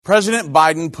President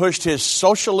Biden pushed his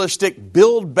socialistic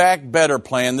Build Back Better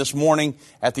plan this morning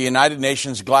at the United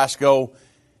Nations Glasgow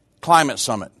Climate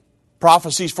Summit.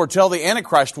 Prophecies foretell the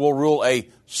Antichrist will rule a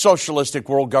socialistic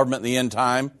world government in the end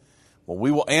time. Well, we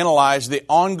will analyze the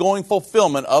ongoing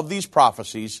fulfillment of these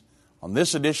prophecies on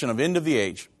this edition of End of the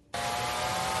Age.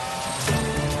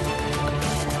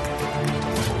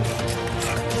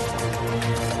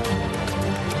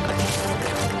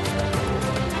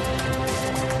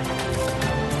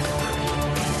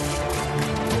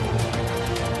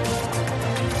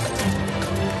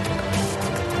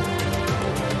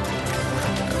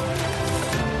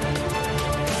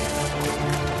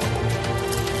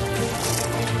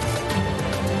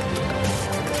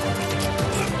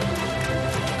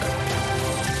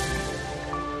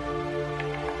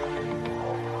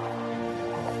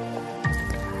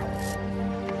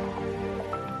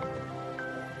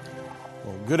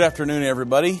 Good afternoon,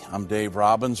 everybody. I'm Dave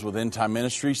Robbins with End Time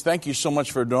Ministries. Thank you so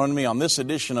much for joining me on this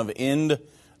edition of End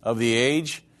of the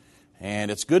Age. And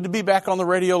it's good to be back on the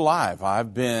radio live.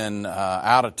 I've been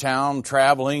out of town,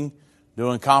 traveling,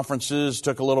 doing conferences,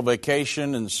 took a little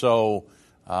vacation. And so,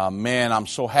 I'm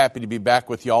so happy to be back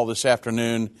with you all this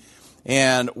afternoon.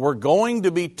 And we're going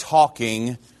to be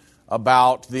talking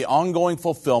about the ongoing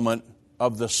fulfillment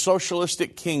of the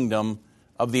socialistic kingdom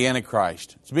of the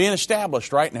Antichrist. It's being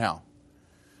established right now.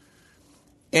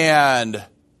 And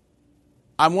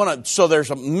so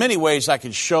there's many ways I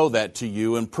could show that to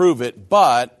you and prove it,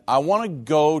 but I want to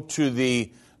go to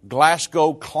the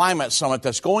Glasgow Climate Summit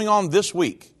that's going on this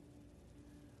week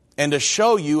and to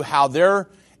show you how they're,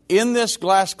 in this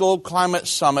Glasgow Climate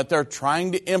Summit, they're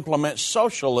trying to implement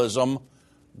socialism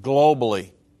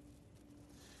globally.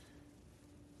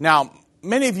 Now,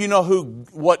 many of you know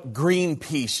what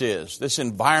Greenpeace is, this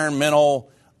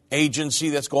environmental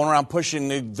agency that's going around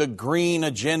pushing the green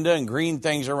agenda and green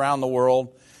things around the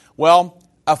world. Well,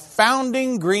 a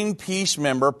founding Greenpeace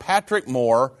member, Patrick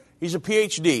Moore, he's a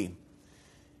PhD.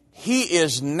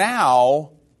 He's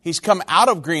come out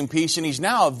of Greenpeace and he's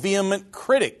now a vehement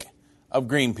critic of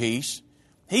Greenpeace.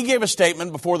 He gave a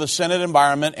statement before the Senate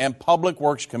Environment and Public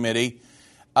Works Committee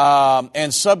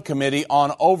and Subcommittee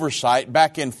on Oversight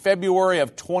back in February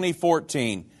of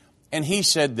 2014. And he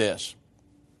said this: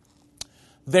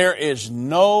 there is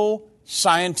no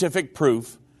scientific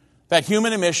proof that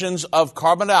human emissions of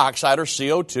carbon dioxide, or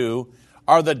CO2,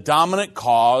 are the dominant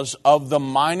cause of the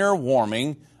minor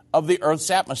warming of the Earth's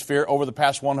atmosphere over the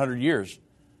past 100 years.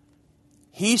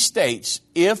 He states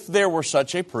if there were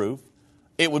such a proof,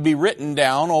 it would be written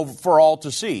down for all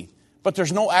to see. But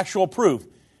there's no actual proof.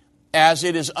 As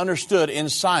it is understood in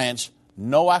science,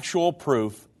 no actual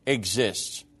proof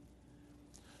exists.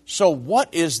 So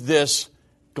what is this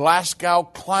Glasgow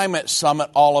Climate Summit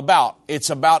all about? It's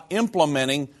about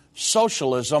implementing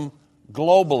socialism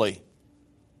globally.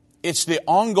 It's the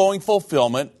ongoing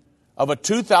fulfillment of a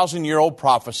 2,000-year-old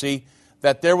prophecy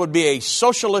that there would be a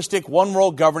socialistic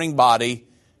one-world governing body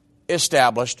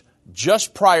established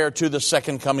just prior to the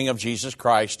second coming of Jesus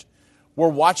Christ. We're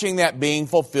watching that being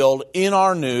fulfilled in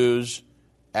our news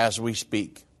as we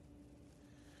speak.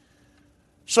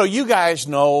 So you guys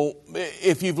know,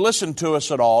 if you've listened to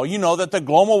us at all, you know that the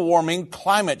global warming,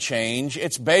 climate change,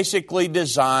 it's basically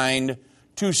designed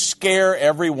to scare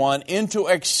everyone into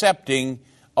accepting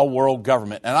a world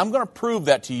government. And I'm going to prove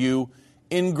that to you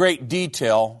in great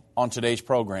detail on today's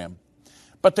program.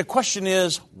 But the question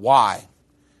is, why?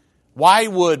 Why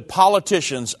would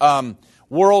politicians,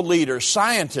 world leaders,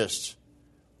 scientists,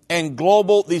 and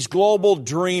these global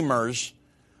dreamers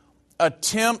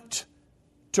attempt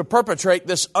to perpetrate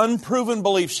this unproven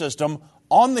belief system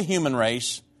on the human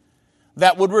race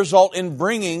that would result in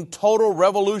bringing total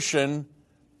revolution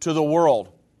to the world?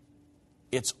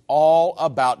 It's all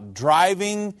about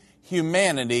driving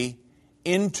humanity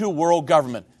into world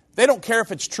government. They don't care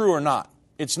if it's true or not.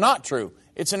 It's not true.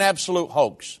 It's an absolute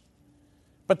hoax.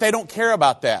 But they don't care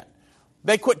about that.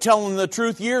 They quit telling the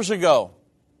truth years ago.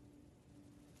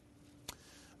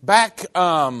 Back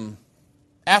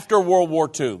after World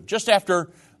War II, just after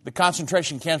the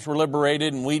concentration camps were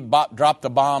liberated and we dropped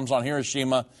the bombs on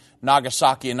Hiroshima,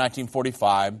 Nagasaki in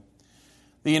 1945,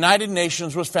 the United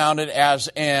Nations was founded as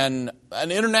an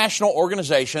international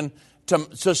organization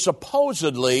to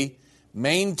supposedly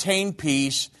maintain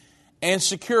peace and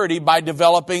security by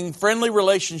developing friendly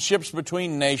relationships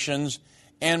between nations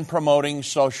and promoting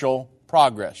social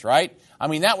progress, right? I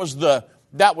mean, that was the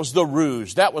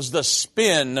ruse, that was the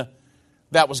spin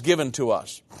that was given to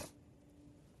us.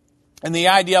 And the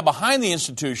idea behind the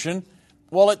institution,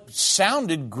 well, it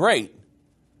sounded great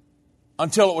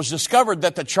until it was discovered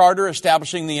that the charter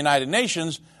establishing the United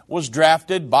Nations was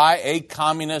drafted by a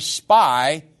communist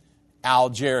spy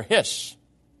Alger-Hiss.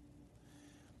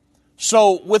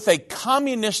 So with a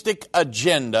communistic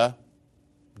agenda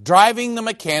driving the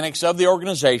mechanics of the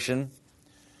organization,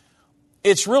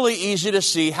 it's really easy to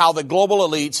see how the global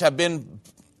elites have been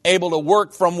able to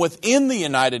work from within the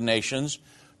United Nations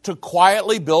to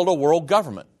quietly build a world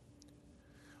government.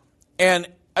 And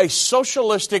a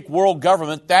socialistic world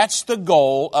government, that's the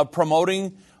goal of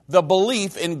promoting the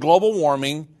belief in global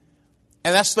warming,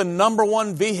 and that's the number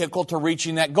one vehicle to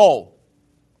reaching that goal.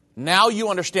 Now you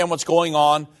understand what's going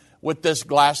on with this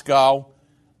Glasgow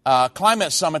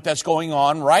climate summit that's going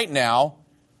on right now.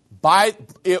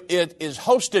 It is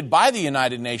hosted by the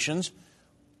United Nations,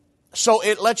 so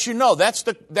it lets you know that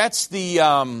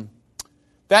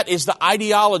is the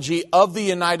ideology of the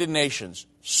United Nations,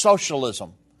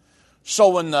 socialism. So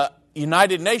when the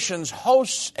United Nations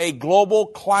hosts a global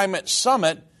climate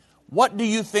summit, what do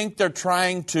you think they're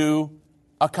trying to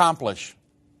accomplish?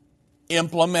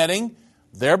 Implementing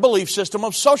their belief system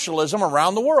of socialism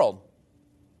around the world.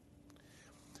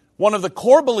 One of the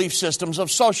core belief systems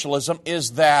of socialism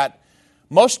is that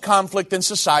most conflict in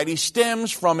society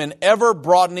stems from an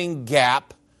ever-broadening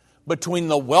gap between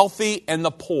the wealthy and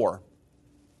the poor.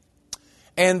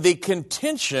 And the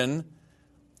contention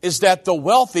is that the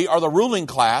wealthy are the ruling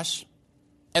class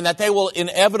and that they will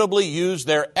inevitably use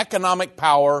their economic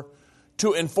power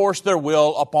to enforce their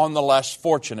will upon the less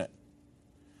fortunate.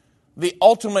 The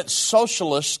ultimate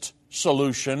socialist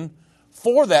solution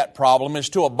for that problem is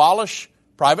to abolish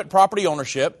private property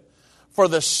ownership, for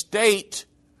the state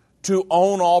to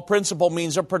own all principal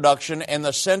means of production, and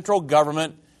the central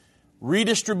government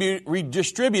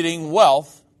redistributing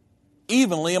wealth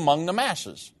evenly among the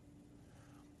masses.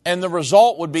 And the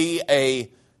result would be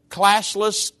a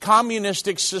classless,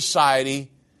 communistic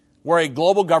society where a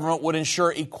global government would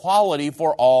ensure equality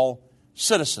for all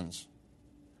citizens.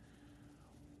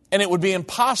 And it would be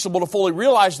impossible to fully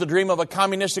realize the dream of a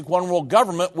communistic one-world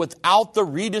government without the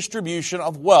redistribution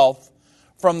of wealth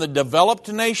from the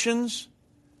developed nations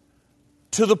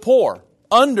to the poor,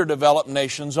 underdeveloped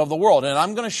nations of the world. And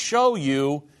I'm going to show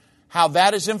you how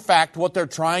that is in fact what they're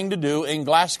trying to do in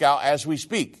Glasgow as we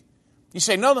speak. You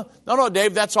say, no,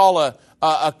 Dave, that's all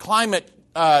a climate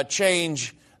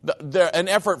change, an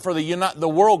effort for the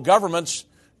world governments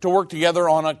to work together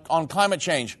on climate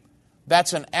change.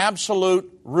 That's an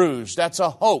absolute ruse. That's a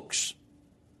hoax.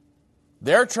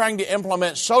 They're trying to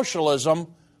implement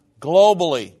socialism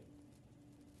globally.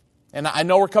 And I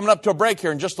know we're coming up to a break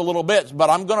here in just a little bit, but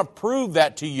I'm going to prove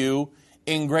that to you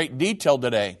in great detail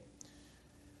today.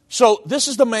 So this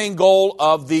is the main goal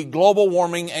of the global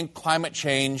warming and climate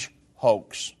change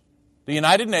hoax. The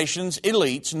United Nations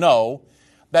elites know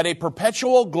that a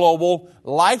perpetual global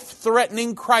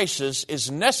life-threatening crisis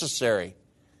is necessary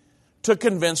to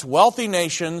convince wealthy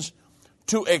nations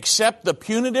to accept the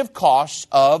punitive costs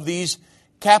of these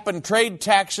cap-and-trade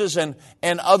taxes and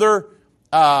other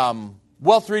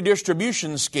wealth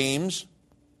redistribution schemes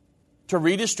to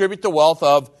redistribute the wealth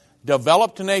of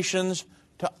developed nations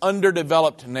to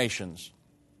underdeveloped nations.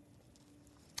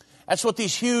 That's what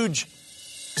these huge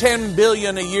 $10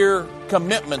 billion a year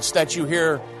commitments that you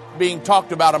hear being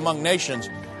talked about among nations.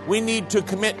 We need to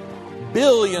commit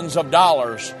billions of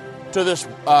dollars to this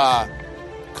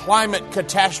climate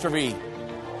catastrophe.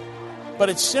 But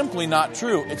it's simply not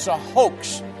true. It's a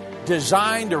hoax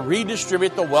designed to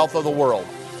redistribute the wealth of the world.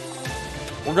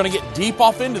 We're going to get deep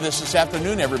off into this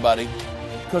afternoon, everybody,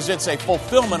 because it's a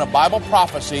fulfillment of Bible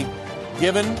prophecy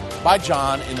given by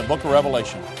John in the book of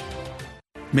Revelation.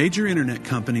 Major internet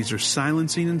companies are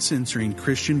silencing and censoring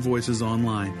Christian voices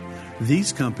online.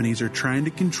 These companies are trying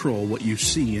to control what you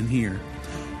see and hear.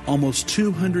 Almost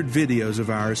 200 videos of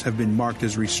ours have been marked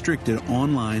as restricted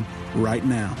online right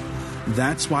now.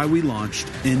 That's why we launched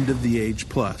End of the Age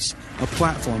Plus, a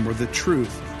platform where the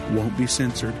truth won't be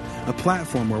censored, a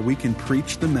platform where we can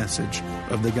preach the message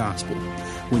of the gospel.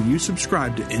 When you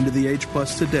subscribe to End of the Age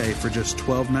Plus today for just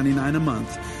 $12.99 a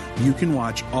month, you can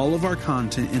watch all of our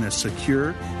content in a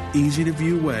secure,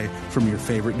 easy-to-view way from your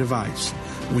favorite device.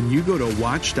 When you go to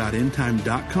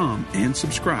watch.endtime.com and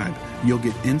subscribe, you'll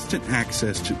get instant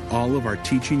access to all of our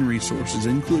teaching resources,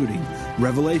 including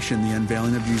Revelation, the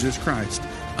Unveiling of Jesus Christ,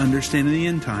 Understanding the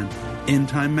End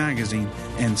Time Magazine,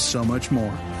 and so much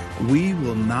more. We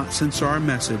will not censor our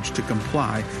message to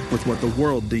comply with what the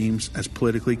world deems as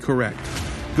politically correct.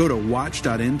 Go to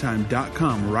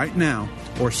watch.endtime.com right now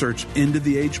or search End of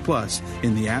the Age Plus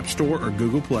in the App Store or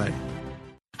Google Play.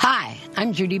 Hi,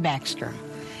 I'm Judy Baxter.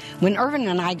 When Irvin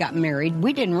and I got married,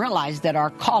 we didn't realize that our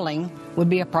calling would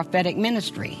be a prophetic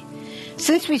ministry.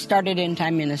 Since we started End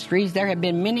Time Ministries, there have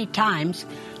been many times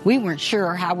we weren't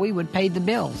sure how we would pay the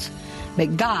bills.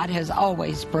 but God has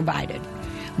always provided.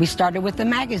 We started with the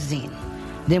magazine,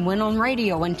 then went on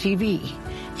radio and TV,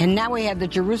 and now we have the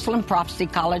Jerusalem Prophecy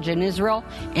College in Israel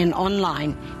and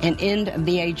online and End of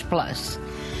the Age Plus.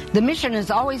 The mission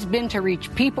has always been to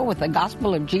reach people with the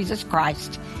gospel of Jesus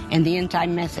Christ and the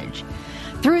end-time message.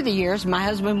 Through the years, my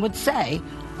husband would say,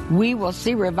 we will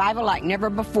see revival like never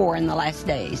before in the last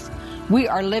days. We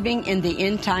are living in the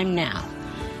end time now.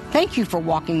 Thank you for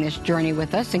walking this journey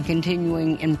with us and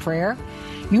continuing in prayer.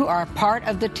 You are a part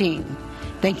of the team.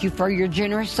 Thank you for your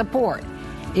generous support.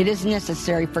 It is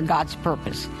necessary for God's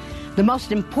purpose. The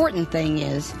most important thing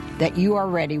is that you are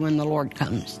ready when the Lord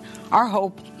comes. Our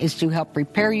hope is to help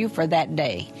prepare you for that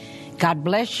day. God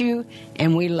bless you,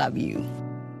 and we love you.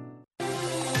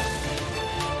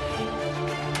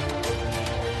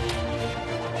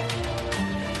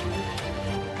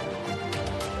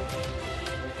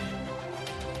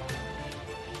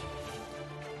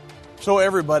 So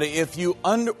everybody, if you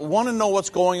want to know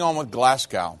what's going on with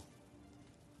Glasgow,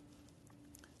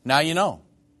 now you know.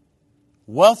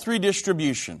 Wealth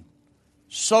redistribution,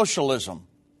 socialism,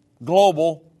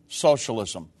 global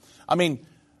socialism. I mean,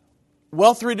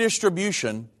 wealth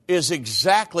redistribution is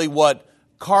exactly what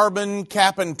carbon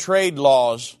cap and trade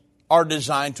laws are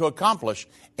designed to accomplish.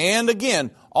 And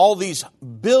again, all these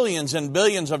billions and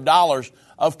billions of dollars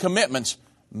of commitments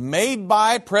made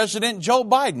by President Joe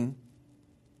Biden,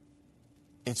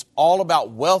 it's all about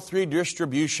wealth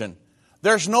redistribution.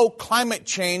 There's no climate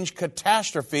change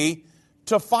catastrophe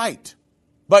to fight.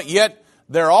 But yet,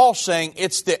 they're all saying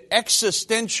it's the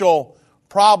existential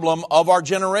problem of our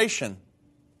generation.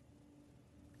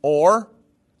 Or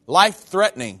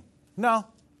life-threatening. No,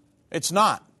 it's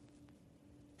not.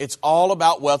 It's all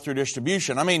about wealth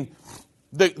redistribution. I mean,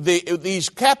 these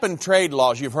cap and trade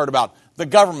laws you've heard about, the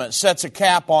government sets a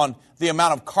cap on the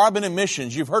amount of carbon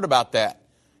emissions. You've heard about that.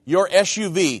 Your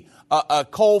SUV, a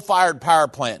coal-fired power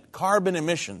plant, carbon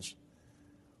emissions.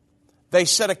 They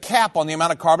set a cap on the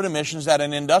amount of carbon emissions that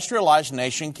an industrialized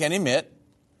nation can emit.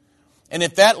 And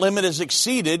if that limit is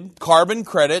exceeded, carbon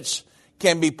credits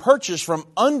can be purchased from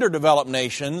underdeveloped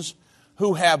nations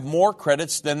who have more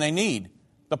credits than they need.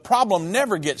 The problem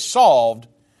never gets solved,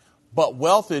 but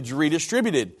wealth is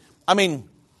redistributed. I mean,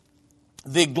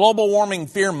 the global warming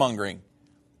fear-mongering,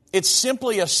 it's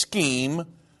simply a scheme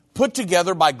put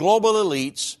together by global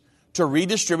elites to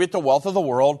redistribute the wealth of the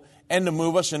world and to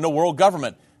move us into world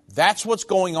government. That's what's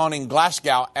going on in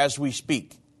Glasgow as we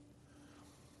speak.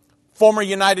 Former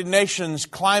United Nations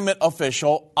climate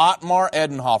official Otmar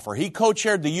Edenhofer, he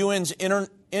co-chaired the UN's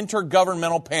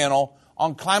Intergovernmental Panel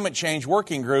on Climate Change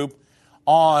Working Group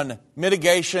on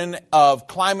mitigation of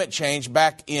climate change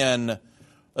back in,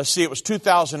 it was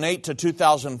 2008 to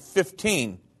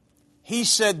 2015. He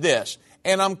said this,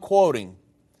 and I'm quoting,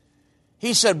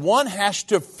 he said, one has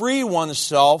to free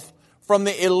oneself from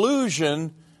the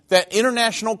illusion that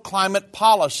international climate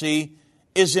policy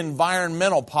is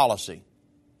environmental policy.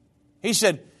 He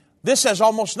said, this has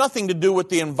almost nothing to do with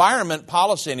the environment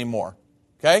policy anymore.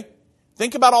 Okay?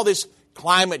 Think about all this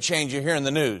climate change you hear in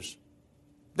the news.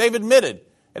 They've admitted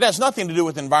it has nothing to do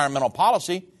with environmental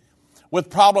policy, with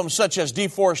problems such as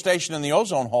deforestation in the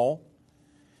ozone hole.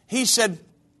 He said,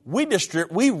 we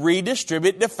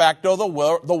redistribute de facto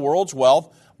the world's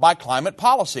wealth by climate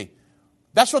policy.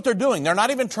 That's what they're doing. They're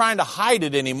not even trying to hide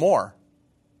it anymore.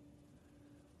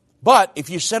 But if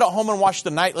you sit at home and watch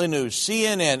the nightly news,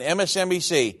 CNN,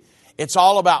 MSNBC, it's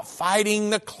all about fighting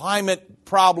the climate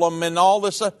problem and all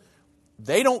this.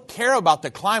 They don't care about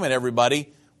the climate,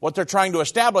 everybody. What they're trying to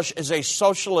establish is a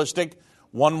socialistic,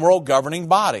 one-world governing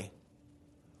body.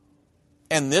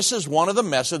 And this is one of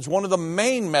the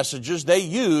main messages they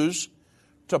use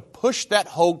to push that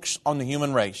hoax on the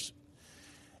human race.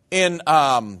 In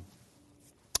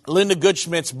Linda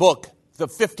Goodschmidt's book, The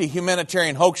 50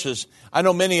 Humanitarian Hoaxes, I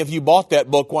know many of you bought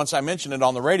that book once I mentioned it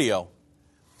on the radio.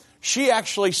 She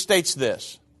actually states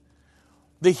this: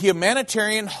 the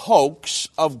humanitarian hoax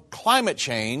of climate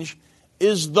change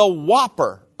is the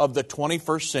whopper of the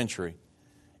 21st century.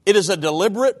 It is a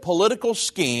deliberate political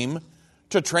scheme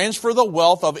to transfer the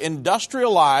wealth of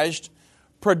industrialized,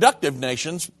 productive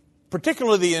nations,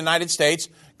 particularly the United States,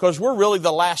 because we're really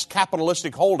the last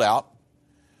capitalistic holdout,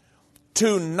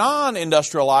 to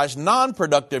non-industrialized,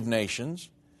 non-productive nations,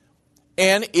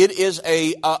 and it is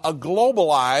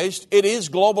globalized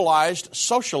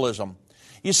socialism.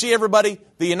 You see, everybody,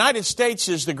 the United States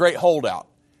is the great holdout.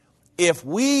 If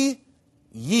we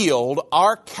yield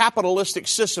our capitalistic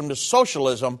system to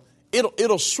socialism,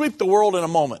 it'll sweep the world in a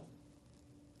moment.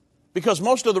 Because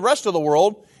most of the rest of the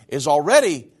world is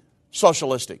already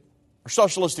socialistic or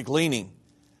socialistic leaning.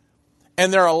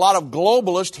 And there are a lot of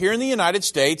globalists here in the United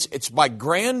States. It's by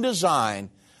grand design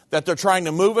that they're trying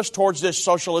to move us towards this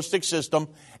socialistic system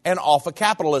and off of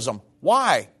capitalism.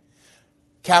 Why?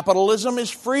 Capitalism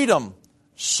is freedom.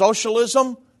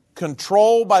 Socialism,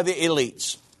 control by the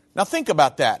elites. Now think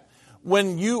about that.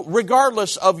 When you,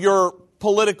 regardless of your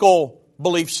political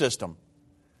belief system,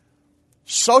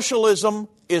 socialism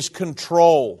is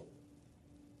control.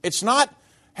 It's not,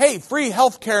 hey, free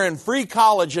healthcare and free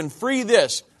college and free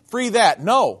this, free that.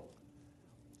 No.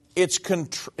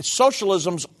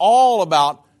 Socialism's all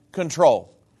about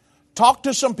control. Talk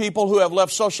to some people who have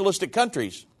left socialistic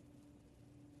countries.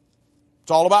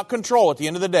 It's all about control at the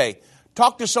end of the day.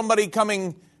 Talk to somebody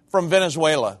coming from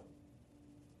Venezuela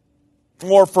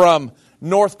or from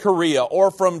North Korea or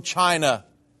from China.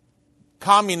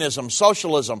 Communism,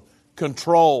 socialism,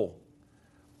 control.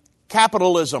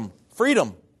 Capitalism,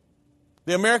 freedom.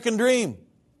 The American dream.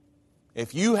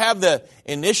 If you have the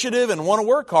initiative and want to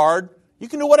work hard, you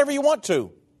can do whatever you want to,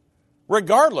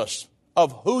 regardless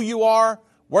of who you are,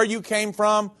 where you came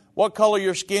from, what color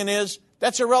your skin is.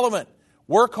 That's irrelevant.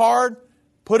 Work hard,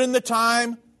 put in the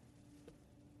time,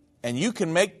 and you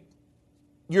can make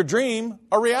your dream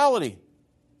a reality.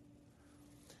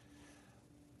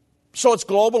 So it's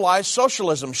globalized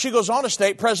socialism. She goes on to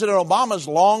state President Obama's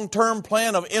long-term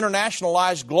plan of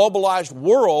internationalized, globalized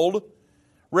world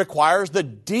requires the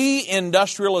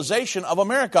deindustrialization of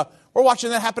America. We're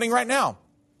watching that happening right now.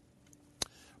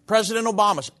 President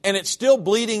Obama's, and it's still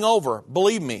bleeding over,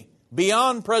 believe me,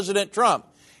 beyond President Trump.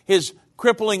 His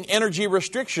crippling energy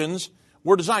restrictions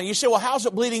were designed. You say, well, how's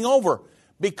it bleeding over?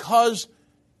 Because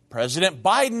President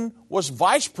Biden was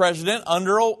vice president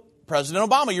under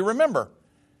President Obama. You remember.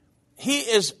 He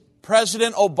is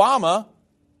President Obama.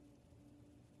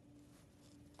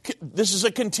 This is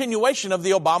a continuation of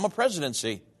the Obama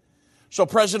presidency. So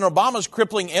President Obama's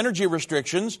crippling energy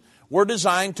restrictions were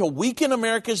designed to weaken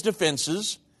America's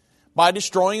defenses by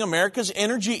destroying America's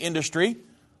energy industry.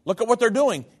 Look at what they're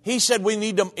doing. He said we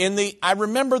need to, I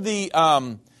remember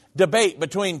the debate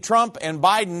between Trump and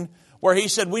Biden where he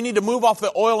said we need to move off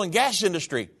the oil and gas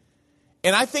industry.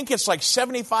 And I think it's like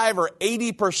 75 or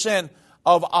 80%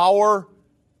 of our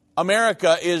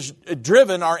America is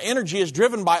driven, our energy is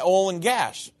driven by oil and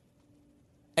gas.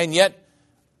 And yet,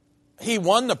 he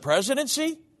won the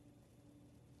presidency?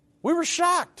 We were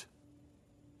shocked.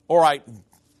 All right,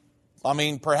 I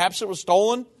mean, perhaps it was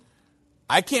stolen.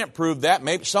 I can't prove that.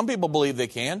 Maybe some people believe they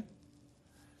can.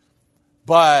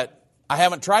 But I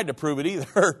haven't tried to prove it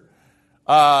either.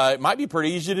 It might be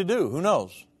pretty easy to do. Who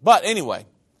knows? But anyway.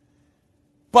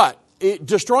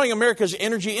 Destroying America's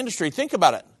energy industry, think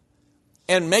about it.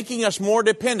 And making us more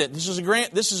dependent. This is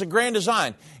a grand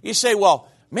design. You say, well,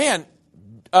 man,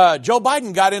 Joe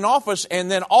Biden got in office and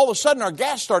then all of a sudden our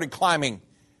gas started climbing.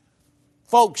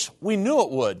 Folks, we knew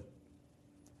it would.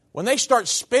 When they start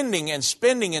spending and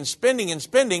spending and spending and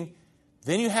spending,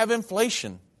 then you have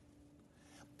inflation.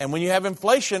 And when you have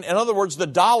inflation, in other words, the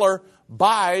dollar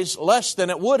buys less than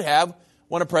it would have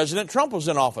when a President Trump was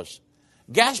in office.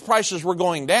 Gas prices were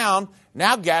going down.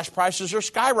 Now gas prices are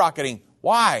skyrocketing.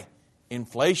 Why?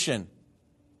 Inflation.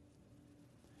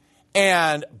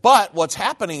 But what's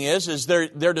happening is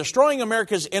they're destroying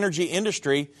America's energy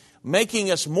industry, making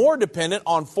us more dependent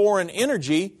on foreign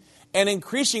energy and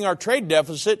increasing our trade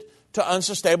deficit to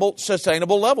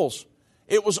unsustainable levels.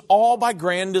 It was all by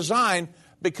grand design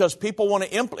because people want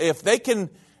to if they can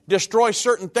destroy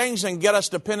certain things and get us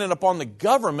dependent upon the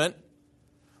government,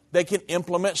 they can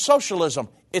implement socialism.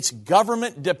 It's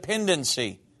government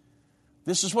dependency.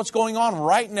 This is what's going on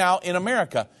right now in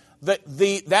America.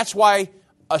 That's why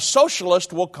a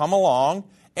socialist will come along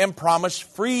and promise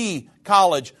free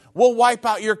college. We'll wipe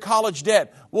out your college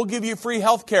debt. We'll give you free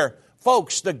health care.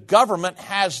 Folks, the government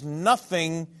has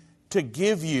nothing to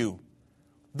give you.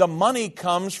 The money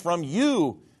comes from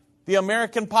you, the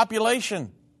American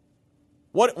population.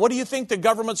 What do you think the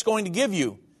government's going to give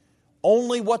you?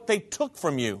 Only what they took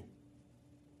from you.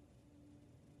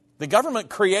 The government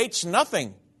creates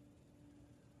nothing.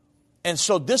 And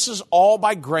so this is all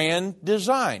by grand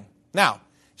design. Now, you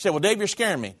say, well, Dave, you're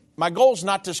scaring me. My goal is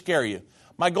not to scare you.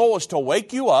 My goal is to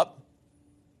wake you up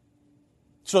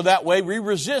so that way we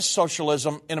resist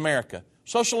socialism in America.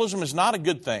 Socialism is not a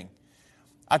good thing.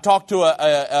 I talked to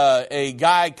a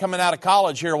guy coming out of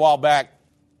college here a while back,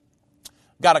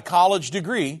 got a college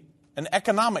degree, an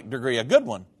economic degree, a good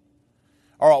one.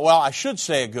 Or, well, I should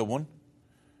say a good one.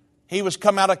 He was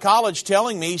come out of college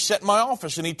telling me, he sat in my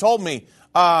office and he told me,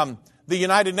 the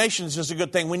United Nations is a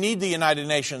good thing. We need the United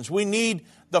Nations. We need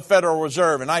the Federal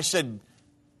Reserve. And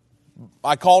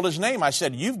I called his name. I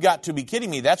said, you've got to be kidding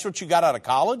me. That's what you got out of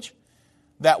college?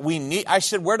 that we need. I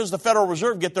said, where does the Federal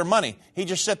Reserve get their money? He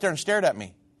just sat there and stared at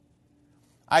me.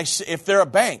 I said, if they're a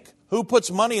bank, who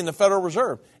puts money in the Federal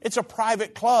Reserve? It's a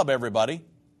private club, everybody.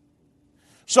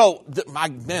 So,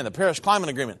 the Paris Climate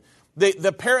Agreement.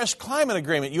 The Paris Climate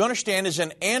Agreement, you understand, is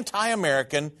an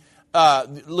anti-American.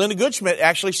 Linda Goodschmidt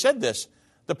actually said this.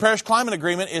 The Paris Climate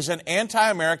Agreement is an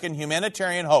anti-American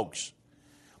humanitarian hoax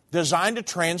designed to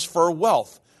transfer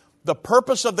wealth. The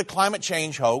purpose of the climate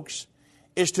change hoax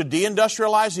is to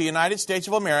deindustrialize the United States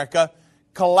of America,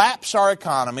 collapse our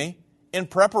economy in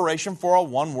preparation for a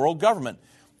one-world government.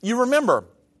 You remember,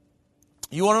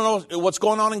 you want to know what's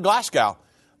going on in Glasgow?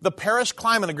 The Paris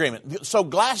Climate Agreement. So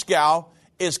Glasgow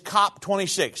is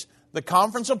COP26, the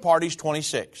Conference of Parties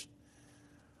 26.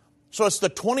 So it's the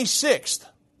 26th.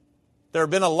 There have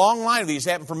been a long line of these.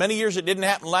 Happened for many years. It didn't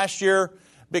happen last year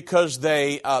because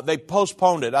they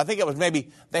postponed it. I think it was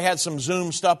maybe they had some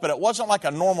Zoom stuff, but it wasn't like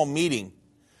a normal meeting.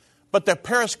 But the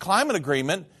Paris Climate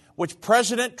Agreement, which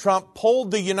President Trump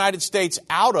pulled the United States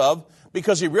out of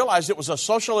because he realized it was a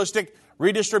socialistic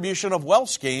redistribution of wealth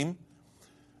scheme,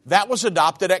 that was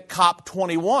adopted at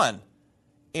COP21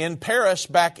 in Paris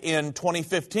back in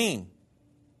 2015.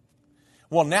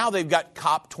 Well, now they've got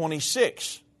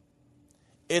COP26.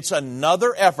 It's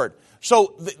another effort.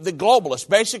 So the globalists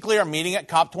basically are meeting at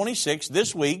COP26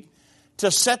 this week to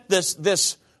set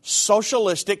this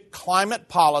socialistic climate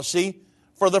policy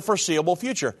for the foreseeable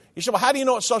future. You say, well, how do you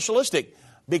know it's socialistic?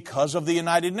 Because of the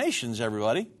United Nations,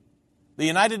 everybody. The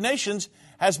United Nations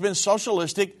has been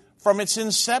socialistic from its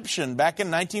inception back in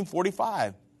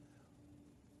 1945.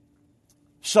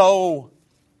 So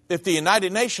if the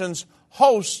United Nations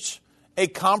hosts a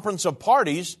conference of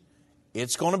parties,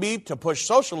 it's going to be to push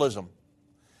socialism.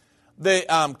 The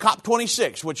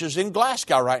COP26, which is in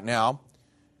Glasgow right now,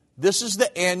 this is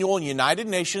the annual United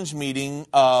Nations meeting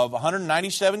of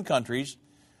 197 countries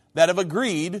that have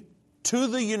agreed to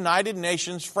the United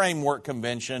Nations Framework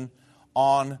Convention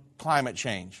on climate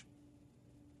change.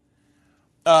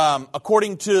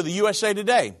 According to the USA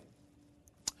Today,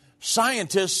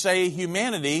 scientists say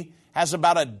humanity has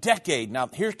about a decade. Now,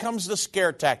 here comes the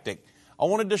scare tactic. I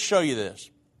wanted to show you this.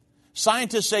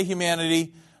 Scientists say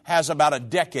humanity has about a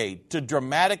decade to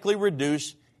dramatically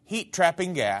reduce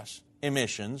heat-trapping gas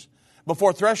emissions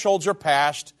before thresholds are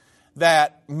passed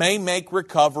that may make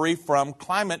recovery from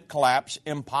climate collapse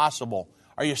impossible.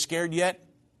 Are you scared yet?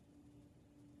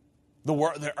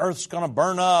 The Earth's going to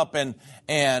burn up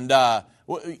and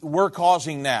we're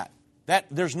causing that.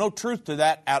 There's no truth to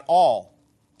that at all.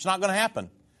 It's not going to happen.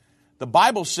 The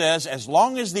Bible says as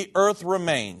long as the earth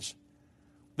remains,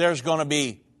 there's going to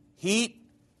be heat,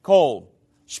 cold,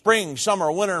 spring,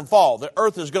 summer, winter, and fall. The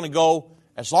earth is going to go,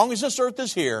 as long as this earth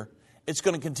is here, it's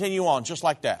going to continue on just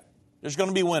like that. There's going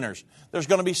to be winters. There's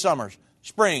going to be summers,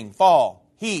 spring, fall,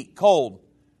 heat, cold.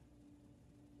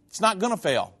 It's not going to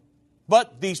fail.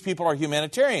 But these people are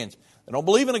humanitarians. They don't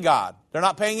believe in a God. They're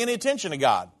not paying any attention to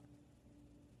God.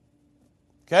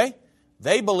 Okay?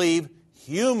 They believe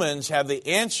humans have the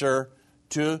answer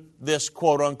to this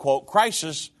quote-unquote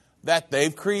crisis that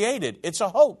they've created. It's a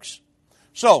hoax.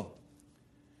 So,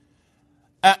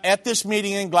 at this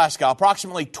meeting in Glasgow,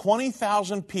 approximately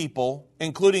 20,000 people,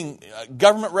 including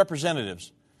government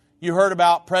representatives. You heard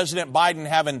about President Biden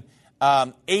having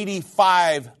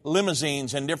 85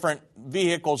 limousines and different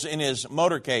vehicles in his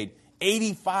motorcade.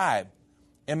 85.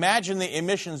 Imagine the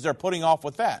emissions they're putting off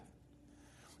with that.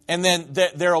 And then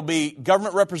there will be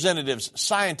government representatives,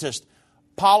 scientists,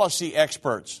 policy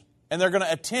experts, and they're going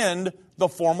to attend the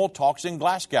formal talks in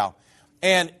Glasgow.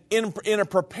 And in a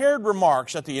prepared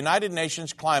remarks at the United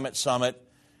Nations Climate Summit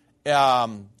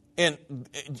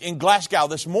in Glasgow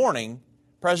this morning,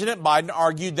 President Biden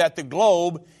argued that the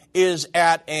globe is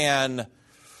at an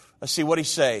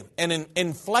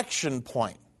inflection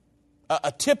point,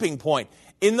 a tipping point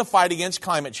in the fight against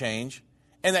climate change,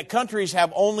 and that countries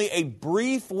have only a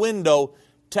brief window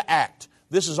to act.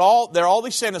 They're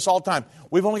always saying this all the time.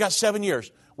 We've only got 7 years.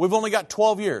 We've only got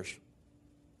 12 years.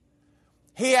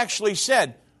 He actually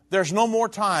said, there's no more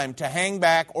time to hang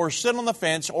back or sit on the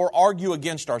fence or argue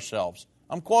against ourselves.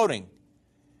 I'm quoting.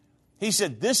 He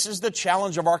said, this is the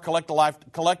challenge of our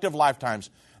collective lifetimes.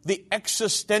 The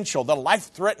existential, the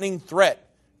life-threatening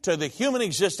threat to the human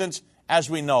existence as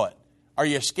we know it. Are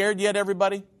you scared yet,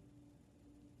 everybody?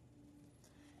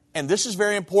 And this is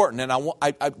very important, and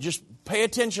I just pay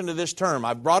attention to this term.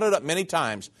 I've brought it up many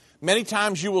times. Many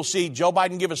times you will see Joe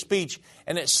Biden give a speech,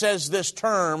 and it says this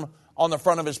term on the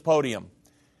front of his podium.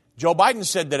 Joe Biden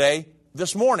said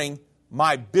this morning,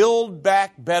 my Build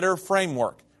Back Better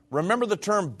framework. Remember the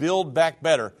term Build Back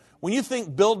Better. When you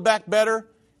think Build Back Better,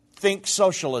 think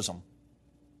socialism.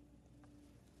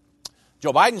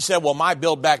 Joe Biden said, well, my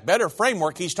Build Back Better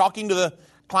framework, he's talking to the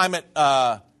climate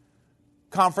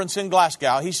conference in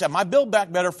Glasgow. He said, my Build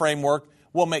Back Better framework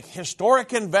will make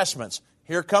historic investments.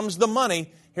 Here comes the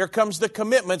money. Here comes the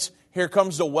commitments. Here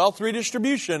comes the wealth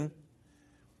redistribution.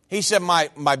 He said,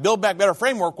 my Build Back Better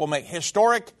framework will make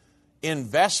historic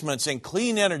investments in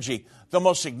clean energy, the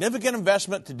most significant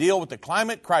investment to deal with the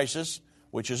climate crisis,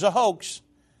 which is a hoax,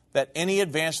 that any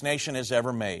advanced nation has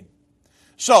ever made.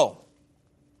 So,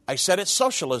 I said it's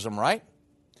socialism, right?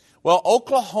 Well,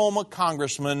 Oklahoma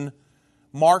Congressman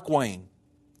Mark Wayne,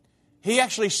 he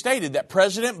actually stated that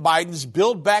President Biden's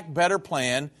Build Back Better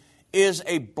plan is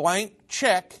a blank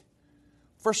check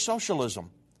for socialism.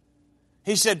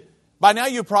 He said, by now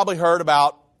you've probably heard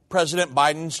about President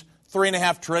Biden's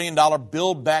 $3.5 trillion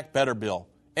Build Back Better bill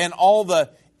and all the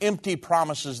empty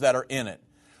promises that are in it.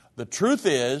 The truth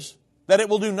is that it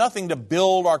will do nothing to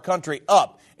build our country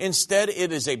up. Instead,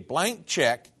 it is a blank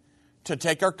check to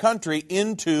take our country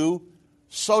into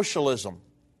socialism.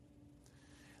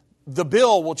 The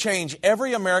bill will change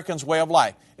every American's way of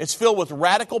life. It's filled with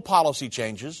radical policy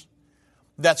changes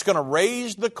that's going to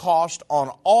raise the cost on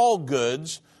all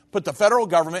goods, put the federal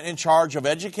government in charge of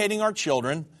educating our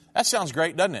children. That sounds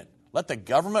great, doesn't it? Let the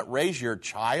government raise your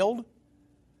child?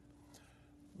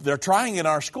 They're trying it in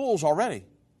our schools already.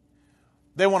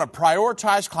 They want to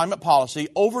prioritize climate policy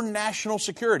over national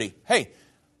security. Hey,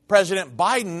 President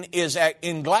Biden is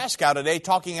in Glasgow today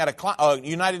talking at a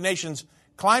United Nations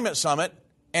climate summit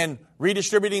and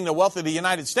redistributing the wealth of the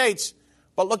United States.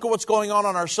 But look at what's going on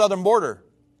our southern border.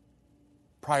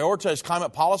 Prioritize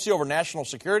climate policy over national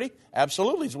security?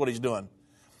 Absolutely is what he's doing.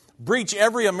 Breach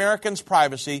every American's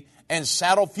privacy and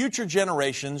saddle future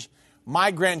generations,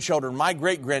 my grandchildren, my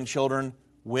great-grandchildren,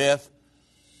 with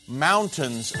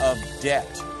mountains of debt.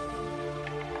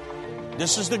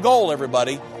 This is the goal,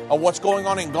 everybody, of what's going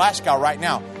on in Glasgow right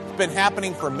now. It's been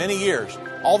happening for many years,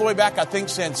 all the way back, I think,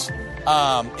 since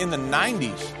in the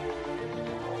 90s.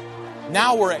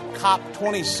 Now we're at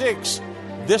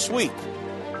COP26 this week,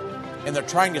 and they're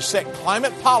trying to set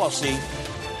climate policy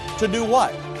to do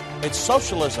what? It's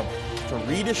socialism, to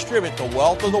redistribute the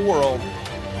wealth of the world,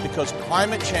 because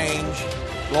climate change,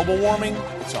 global warming,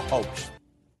 it's a hoax.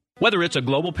 Whether it's a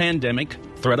global pandemic,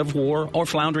 threat of war, or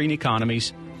floundering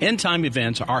economies, end-time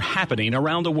events are happening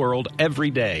around the world every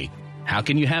day. How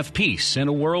can you have peace in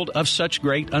a world of such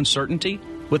great uncertainty?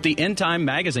 With the End Time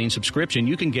Magazine subscription,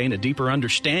 you can gain a deeper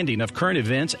understanding of current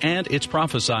events and its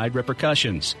prophesied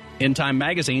repercussions. End Time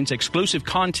Magazine's exclusive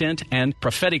content and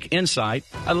prophetic insight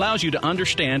allows you to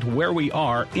understand where we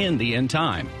are in the end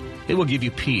time. It will give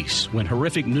you peace when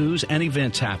horrific news and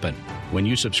events happen. When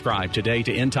you subscribe today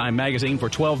to End Time Magazine for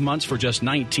 12 months for just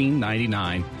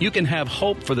 $19.99, you can have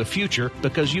hope for the future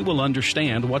because you will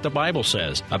understand what the Bible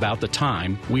says about the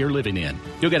time we are living in.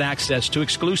 You'll get access to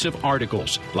exclusive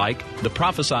articles like the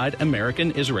prophesied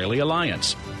American-Israeli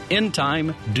Alliance, End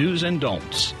Time Do's and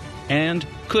Don'ts, and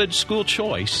Could School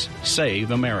Choice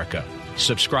Save America?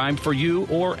 Subscribe for you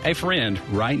or a friend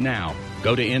right now.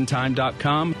 Go to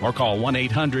endtime.com or call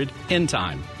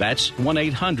 1-800-END-TIME. That's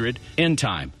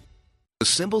 1-800-END-TIME. The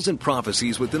symbols and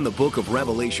prophecies within the book of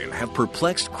Revelation have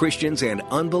perplexed Christians and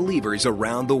unbelievers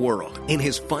around the world. In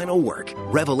his final work,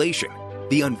 Revelation,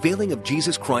 The Unveiling of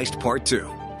Jesus Christ Part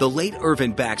 2, the late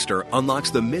Irvin Baxter unlocks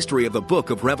the mystery of the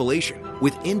book of Revelation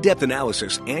with in-depth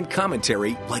analysis and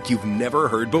commentary like you've never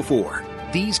heard before.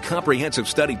 These comprehensive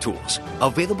study tools,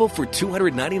 available for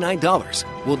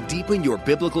 $299, will deepen your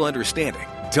biblical understanding.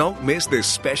 Don't miss this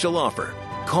special offer.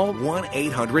 Call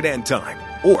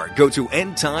 1-800-END-TIME or go to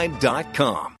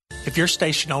endtime.com. If your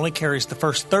station only carries the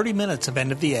first 30 minutes of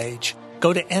End of the Age,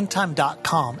 go to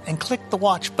endtime.com and click the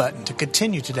watch button to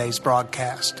continue today's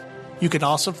broadcast. You can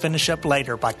also finish up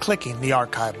later by clicking the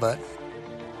archive button.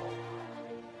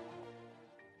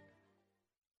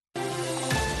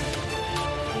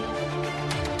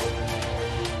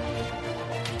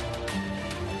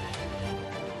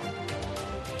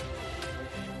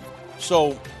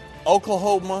 So,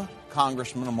 Oklahoma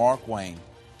Congressman Mark Wayne,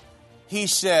 he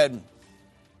said,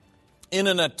 in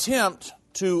an attempt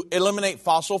to eliminate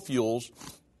fossil fuels,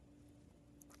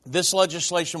 this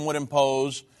legislation would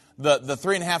impose the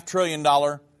 $3.5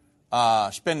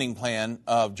 trillion spending plan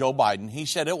of Joe Biden. He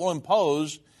said it will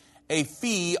impose a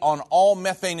fee on all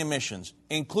methane emissions,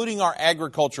 including our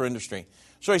agriculture industry.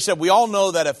 So he said, we all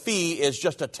know that a fee is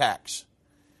just a tax,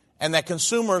 and that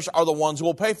consumers are the ones who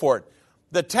will pay for it.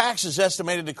 The tax is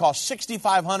estimated to cost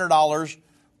 $6,500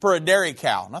 per a dairy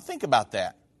cow. Now think about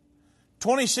that.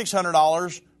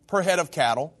 $2,600 per head of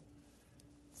cattle,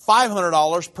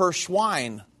 $500 per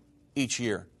swine each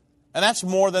year. And that's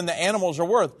more than the animals are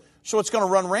worth. So it's going to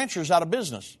run ranchers out of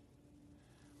business.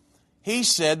 he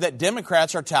said that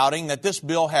Democrats are touting that this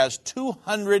bill has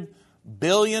 $200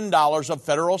 billion of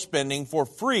federal spending for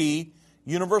free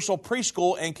universal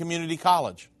preschool and community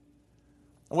college.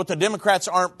 And what the Democrats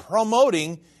aren't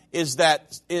promoting is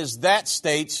that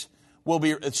states will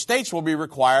be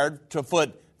required to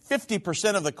foot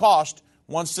 50% of the cost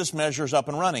once this measure is up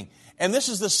and running. And this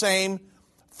is the same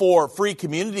for free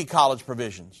community college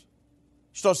provisions.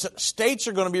 So states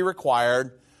are going to be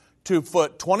required to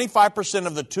foot 25%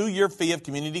 of the 2-year fee of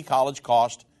community college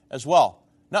cost as well.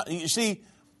 Now, you see,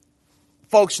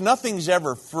 folks, nothing's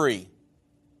ever free.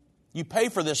 You pay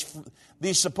for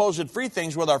these supposed free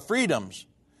things with our freedoms.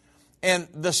 And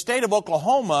the state of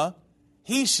Oklahoma,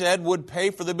 he said, would pay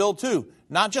for the bill too.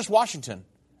 Not just Washington.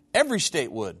 Every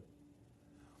state would.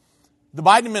 The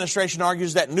Biden administration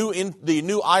argues that the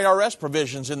new IRS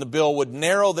provisions in the bill would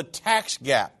narrow the tax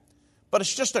gap. But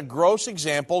it's just a gross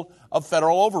example of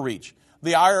federal overreach.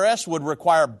 The IRS would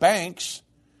require banks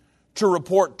to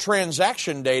report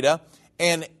transaction data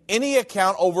and any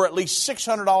account over at least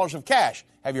 $600 of cash.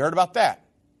 Have you heard about that?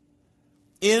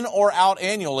 In or out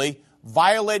annually,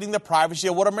 violating the privacy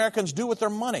of what Americans do with their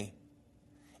money.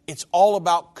 It's all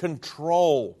about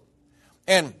control.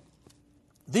 And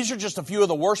these are just a few of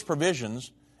the worst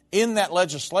provisions in that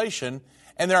legislation,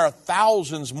 and there are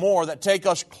thousands more that take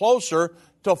us closer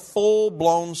to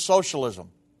full-blown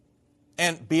socialism.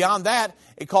 And beyond that,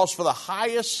 it calls for the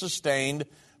highest sustained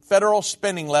federal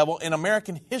spending level in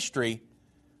American history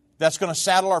that's going to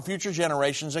saddle our future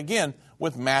generations again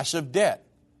with massive debt.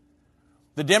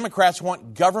 The Democrats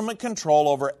want government control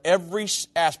over every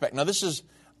aspect. Now, this is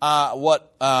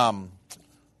what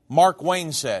Mark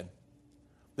Wayne said.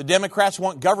 The Democrats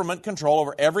want government control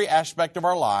over every aspect of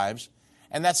our lives,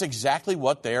 and that's exactly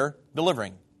what they're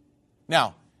delivering.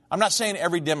 Now, I'm not saying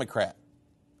every Democrat.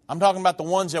 I'm talking about the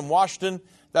ones in Washington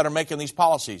that are making these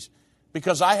policies,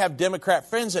 because I have Democrat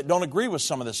friends that don't agree with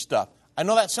some of this stuff. I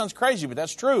know that sounds crazy, but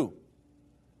that's true.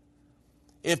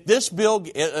 If this bill,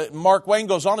 Mark Wayne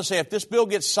goes on to say, if this bill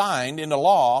gets signed into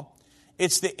law,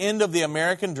 it's the end of the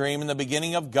American dream and the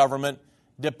beginning of government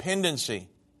dependency.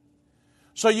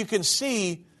 So you can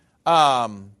see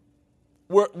the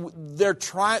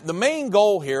main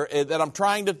goal here that I'm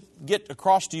trying to get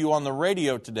across to you on the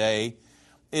radio today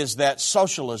is that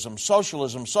socialism,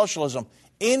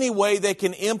 any way they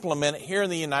can implement it here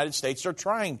in the United States, they're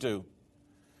trying to.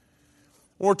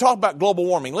 When we're talking about global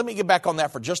warming, let me get back on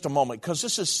that for just a moment, because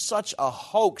this is such a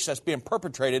hoax that's being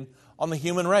perpetrated on the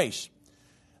human race.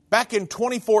 Back in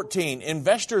 2014,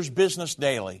 Investor's Business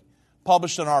Daily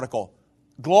published an article,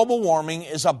 Global Warming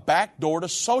is a Backdoor to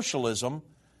Socialism,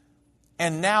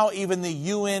 and now even the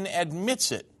UN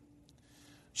admits it.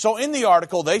 So in the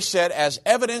article, they said, as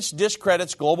evidence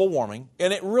discredits global warming,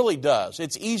 and it really does,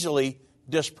 it's easily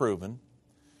disproven,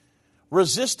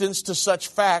 resistance to such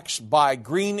facts by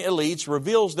green elites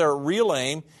reveals their real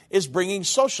aim is bringing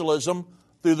socialism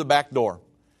through the back door.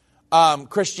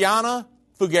 Christiana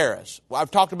Figueres, I've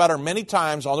talked about her many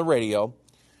times on the radio.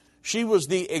 She was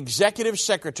the executive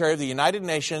secretary of the United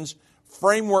Nations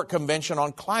Framework Convention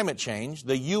on Climate Change,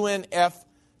 the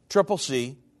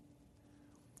UNFCCC.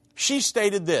 She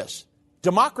stated this: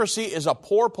 democracy is a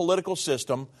poor political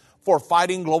system for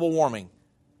fighting global warming.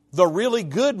 The really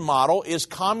good model is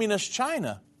communist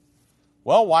China.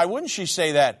 Well, why wouldn't she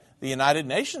say that? The United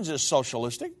Nations is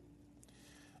socialistic.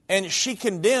 And she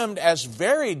condemned as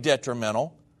very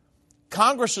detrimental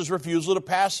Congress's refusal to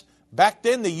pass back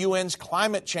then the UN's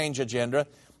climate change agenda,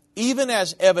 even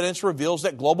as evidence reveals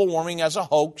that global warming as a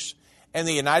hoax and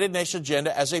the United Nations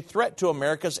agenda as a threat to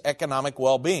America's economic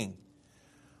well-being.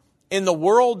 In the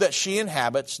world that she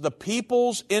inhabits, the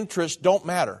people's interests don't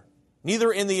matter,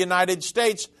 neither in the United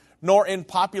States nor in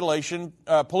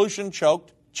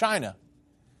pollution-choked China.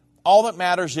 All that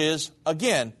matters is,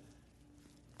 again,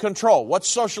 control. What's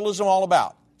socialism all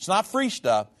about? It's not free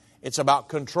stuff. It's about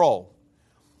control.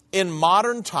 In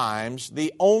modern times,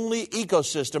 the only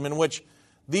ecosystem in which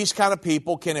these kind of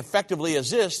people can effectively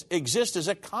exist is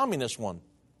a communist one.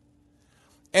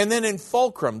 And then in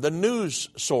Fulcrum, the news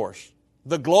source,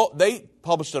 they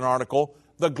published an article,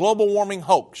 The Global Warming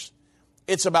Hoax.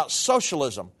 It's about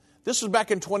socialism. This was back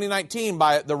in 2019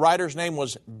 the writer's name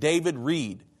was David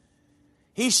Reed.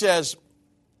 He says,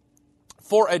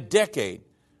 for a decade,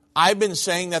 I've been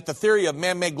saying that the theory of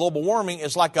man-made global warming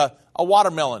is like a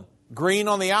watermelon, green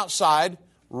on the outside,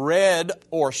 red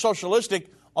or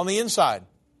socialistic on the inside.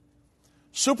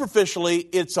 Superficially,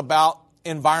 it's about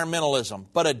environmentalism,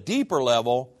 but at a deeper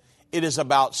level, it is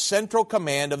about central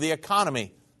command of the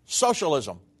economy,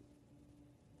 socialism.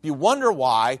 You wonder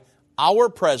why our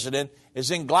president is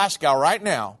in Glasgow right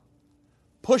now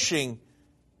pushing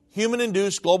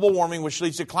human-induced global warming, which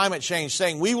leads to climate change,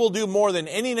 saying we will do more than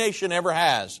any nation ever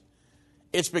has,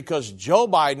 it's because Joe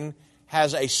Biden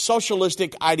has a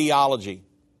socialistic ideology.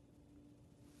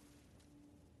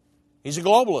 He's a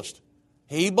globalist.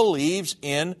 He believes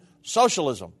in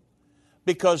socialism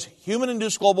because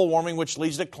human-induced global warming, which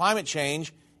leads to climate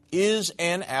change, is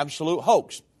an absolute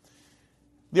hoax.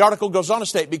 The article goes on to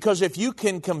state, because if you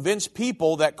can convince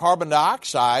people that carbon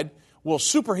dioxide will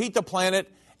superheat the planet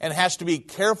and has to be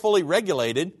carefully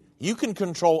regulated, you can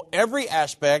control every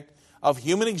aspect of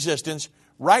human existence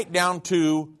right down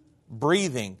to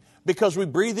breathing. Because we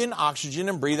breathe in oxygen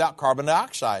and breathe out carbon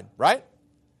dioxide, right?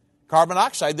 Carbon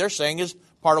dioxide, they're saying, is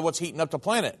part of what's heating up the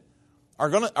planet. Are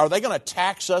they going to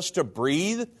tax us to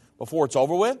breathe before it's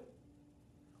over with?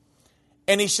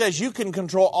 And he says you can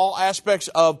control all aspects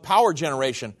of power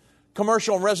generation,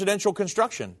 commercial and residential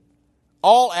construction,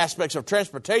 all aspects of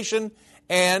transportation,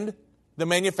 and the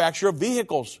manufacture of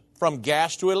vehicles from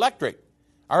gas to electric.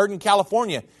 I heard in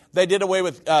California they did away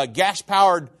with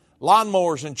gas-powered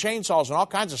lawnmowers and chainsaws and all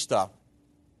kinds of stuff.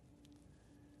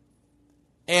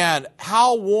 And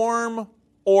how warm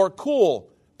or cool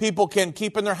people can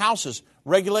keep in their houses,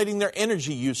 regulating their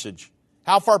energy usage,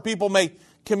 how far people may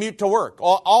commute to work,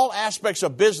 all aspects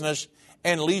of business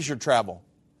and leisure travel.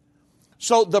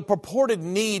 So the purported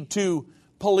need to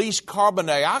police carbon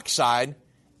dioxide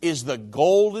is the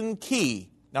golden key.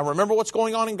 Now remember what's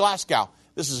going on in Glasgow.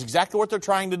 This is exactly what they're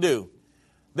trying to do.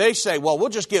 They say, well, we'll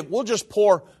just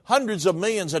pour hundreds of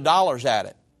millions of dollars at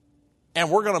it.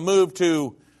 And we're going to move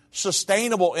to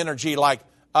sustainable energy like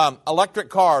electric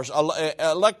cars,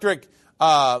 electric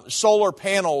solar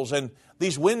panels, and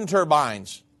these wind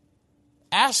turbines.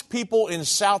 Ask people in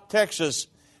South Texas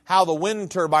how the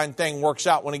wind turbine thing works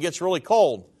out when it gets really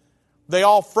cold. They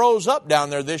all froze up down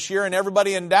there this year, and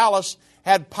everybody in Dallas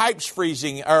had pipes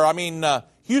freezing,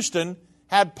 Houston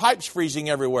had pipes freezing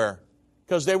everywhere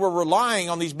because they were relying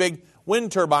on these big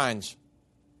wind turbines.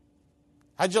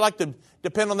 How'd you like to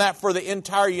depend on that for the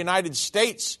entire United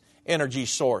States energy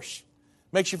source?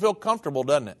 Makes you feel comfortable,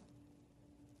 doesn't it?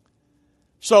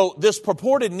 So this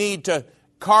purported need to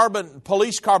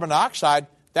police carbon dioxide,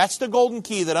 that's the golden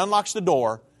key that unlocks the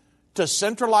door to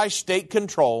centralized state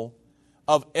control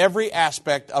of every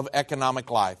aspect of economic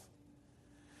life.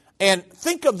 And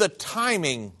think of the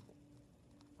timing.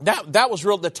 That was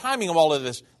real. The timing of all of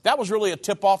this, that was really a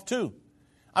tip-off too.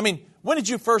 I mean, when did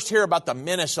you first hear about the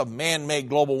menace of man-made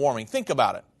global warming? Think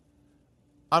about it.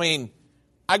 I mean,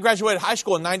 I graduated high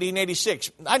school in 1986.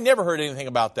 I never heard anything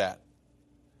about that.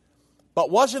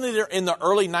 But wasn't it in the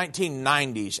early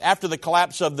 1990s, after the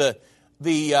collapse of the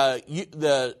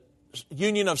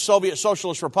Union of Soviet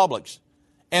Socialist Republics,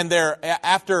 and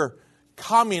after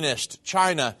communist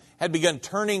China had begun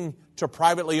turning to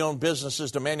privately owned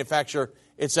businesses to manufacture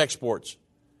its exports?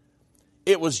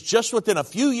 It was just within a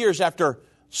few years after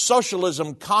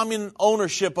socialism, common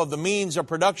ownership of the means of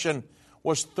production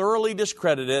was thoroughly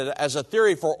discredited as a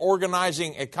theory for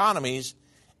organizing economies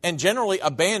and generally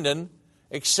abandoned,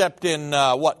 except in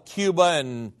Cuba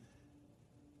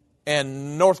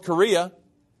and North Korea,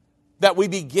 that we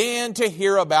began to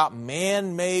hear about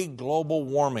man-made global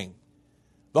warming.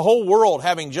 The whole world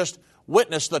having just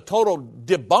witnessed the total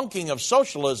debunking of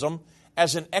socialism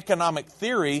as an economic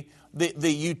theory,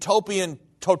 the utopian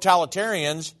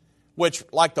totalitarians, which,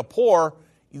 like the poor,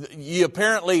 you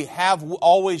apparently have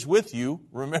always with you,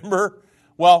 remember?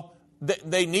 Well,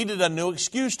 they needed a new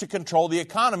excuse to control the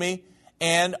economy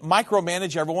and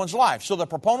micromanage everyone's life. So the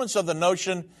proponents of the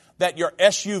notion that your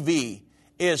SUV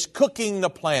is cooking the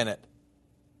planet,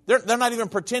 they're not even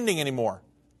pretending anymore.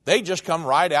 They just come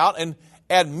right out and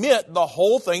admit the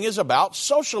whole thing is about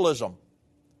socialism.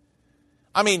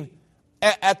 I mean,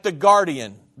 at The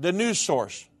Guardian, the news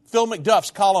source, Phil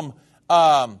McDuff's column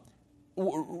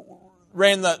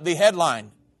ran the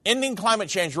headline, "Ending Climate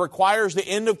Change Requires the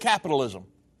End of Capitalism."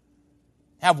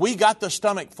 Have we got the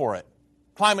stomach for it?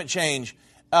 Climate change,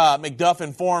 McDuff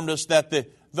informed us that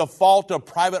the fault of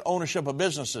private ownership of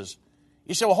businesses.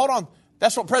 You say, well, hold on.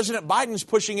 That's what President Biden's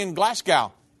pushing in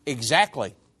Glasgow.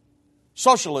 Exactly.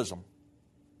 Socialism.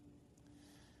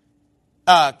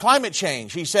 Climate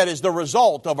change, he said, is the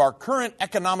result of our current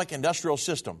economic industrial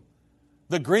system.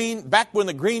 Back when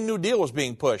the Green New Deal was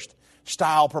being pushed,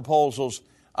 style proposals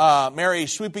marry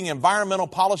sweeping environmental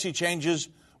policy changes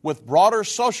with broader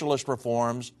socialist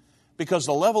reforms because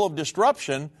the level of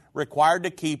disruption required to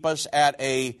keep us at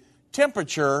a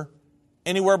temperature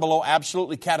anywhere below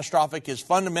absolutely catastrophic is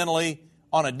fundamentally,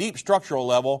 on a deep structural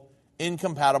level,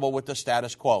 incompatible with the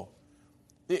status quo.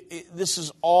 This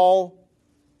is all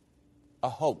a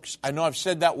hoax. I know I've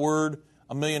said that word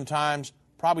a million times,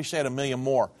 probably say it a million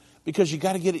more. because you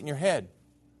got to get it in your head.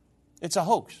 It's a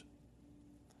hoax.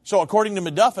 So according to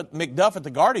McDuff at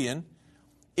The Guardian,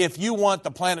 if you want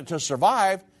the planet to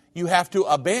survive, you have to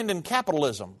abandon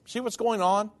capitalism. See what's going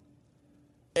on?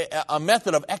 A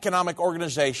method of economic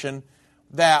organization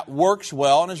that works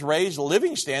well and has raised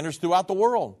living standards throughout the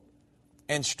world.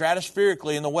 And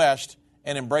stratospherically in the West,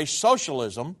 and embrace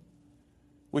socialism,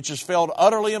 which has failed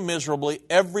utterly and miserably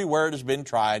everywhere it has been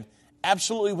tried,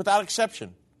 absolutely without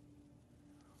exception.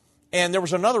 And there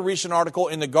was another recent article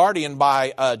in The Guardian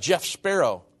by Jeff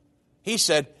Sparrow. He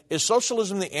said, is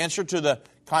socialism the answer to the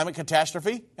climate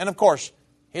catastrophe? And of course,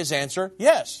 his answer,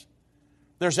 yes.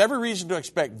 There's every reason to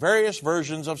expect various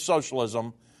versions of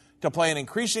socialism to play an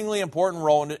increasingly important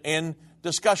role in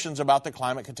discussions about the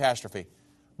climate catastrophe.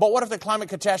 But what if the climate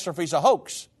catastrophe is a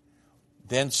hoax?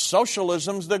 Then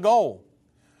socialism's the goal.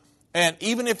 And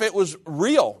even if it was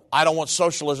real, I don't want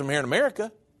socialism here in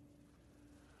America.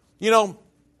 You know,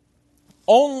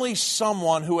 only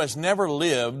someone who has never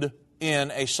lived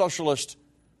in a socialist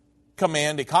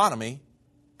command economy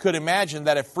could imagine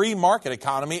that a free market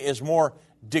economy is more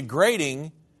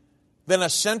degrading than a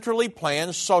centrally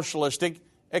planned socialistic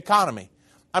economy.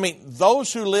 I mean,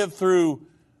 those who live through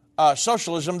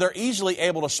socialism, they're easily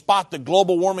able to spot the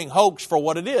global warming hoax for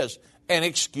what it is, an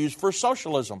excuse for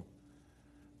socialism.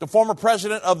 The former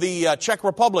president of the Czech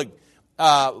Republic,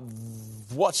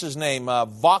 what's his name,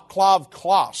 Václav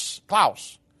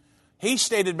Klaus, he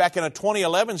stated back in a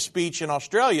 2011 speech in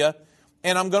Australia,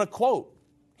 and I'm going to quote,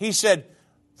 he said,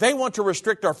 they want to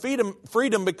restrict our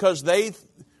freedom because they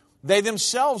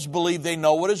themselves believe they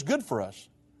know what is good for us.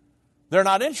 They're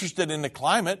not interested in the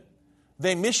climate.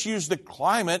 They misuse the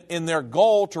climate in their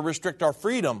goal to restrict our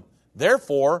freedom.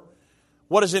 Therefore,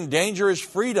 what is in danger is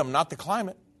freedom, not the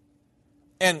climate.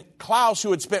 And Klaus, who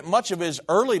had spent much of his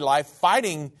early life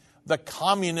fighting the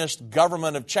communist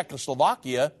government of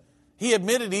Czechoslovakia, he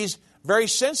admitted he's very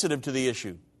sensitive to the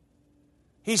issue.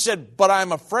 He said, but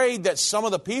I'm afraid that some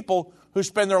of the people who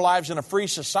spend their lives in a free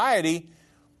society,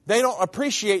 they don't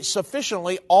appreciate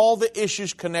sufficiently all the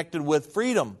issues connected with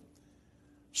freedom.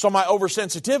 So my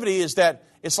oversensitivity is that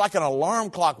it's like an alarm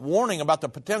clock warning about the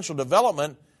potential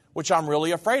development, which I'm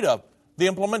really afraid of, the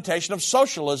implementation of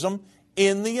socialism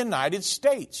in the United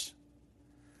States.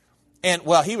 And,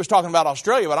 well, he was talking about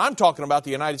Australia, but I'm talking about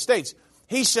the United States.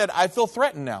 He said, I feel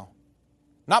threatened now.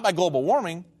 Not by global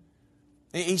warming.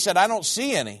 He said, I don't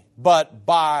see any, but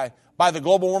by the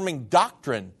global warming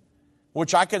doctrine,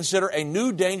 which I consider a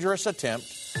new dangerous attempt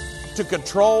to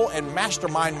control and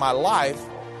mastermind my life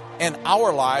and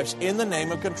our lives in the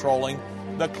name of controlling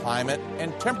the climate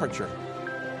and temperature.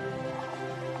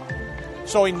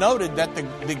 So he noted that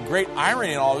the great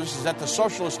irony in all this is that the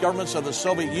socialist governments of the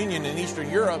Soviet Union and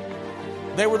Eastern Europe,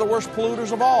 they were the worst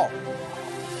polluters of all.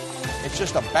 It's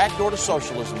just a backdoor to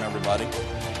socialism, everybody.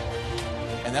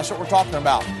 And that's what we're talking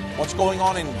about. What's going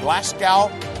on in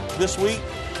Glasgow this week?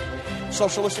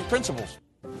 Socialistic principles.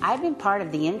 I've been part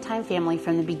of the End Time family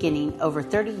from the beginning over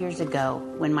 30 years ago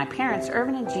when my parents,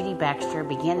 Irvin and Judy Baxter,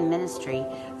 began ministry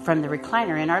from the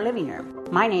recliner in our living room.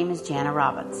 My name is Jana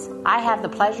Robbins. I have the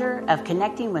pleasure of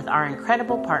connecting with our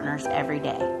incredible partners every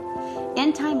day.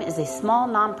 End Time is a small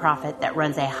nonprofit that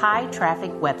runs a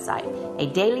high-traffic website, a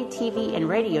daily TV and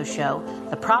radio show,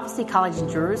 the Prophecy College in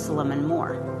Jerusalem, and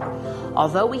more.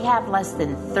 Although we have less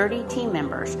than 30 team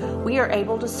members, we are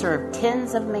able to serve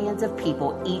tens of millions of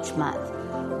people each month.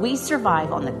 We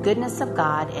survive on the goodness of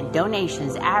God and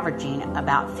donations averaging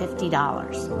about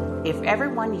 $50. If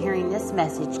everyone hearing this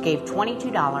message gave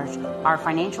 $22, our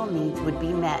financial needs would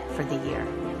be met for the year.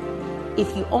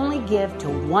 If you only give to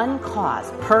one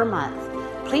cause per month,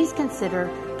 please consider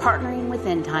partnering with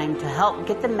End Time to help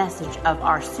get the message of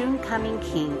our soon-coming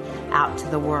King out to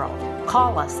the world.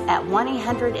 Call us at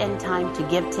 1-800-END-TIME to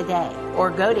give today,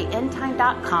 or go to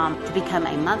endtime.com to become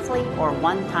a monthly or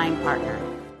one-time partner.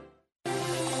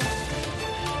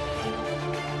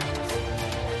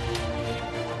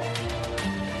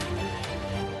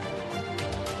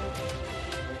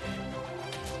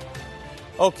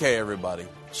 Okay, everybody.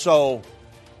 So,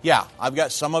 yeah, I've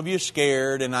got some of you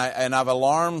scared, and I've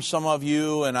alarmed some of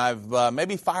you, and I've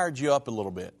maybe fired you up a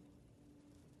little bit.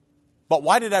 But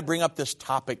why did I bring up this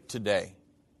topic today?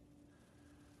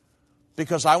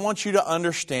 Because I want you to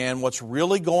understand what's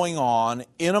really going on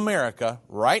in America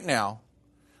right now.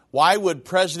 Why would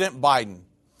President Biden,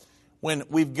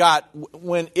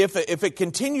 if it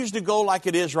continues to go like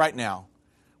it is right now,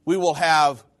 we will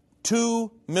have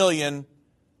 2 million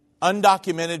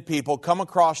undocumented people come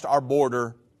across our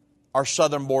border, our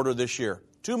southern border this year.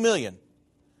 2 million.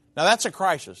 Now that's a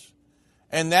crisis.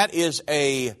 And that is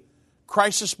a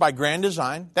crisis by grand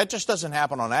design. That just doesn't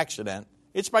happen on accident.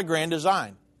 It's by grand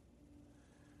design.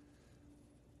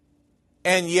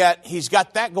 And yet he's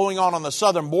got that going on the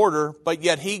southern border, but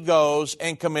yet he goes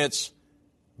and commits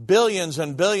billions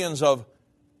and billions of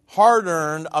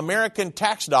hard-earned American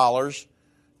tax dollars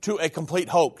to a complete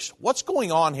hoax. What's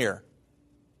going on here?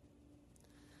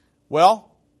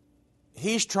 Well,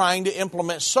 he's trying to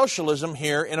implement socialism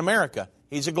here in America.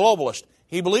 He's a globalist.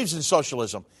 He believes in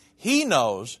socialism. He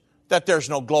knows that there's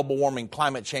no global warming,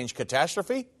 climate change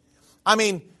catastrophe. I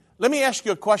mean, let me ask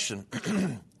you a question.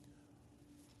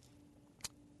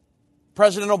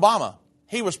 President Obama,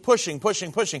 he was pushing.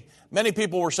 Many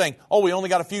people were saying, oh, we only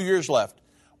got a few years left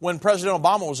when President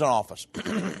Obama was in office.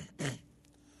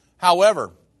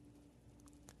 However,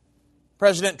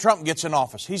 President Trump gets in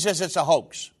office. He says it's a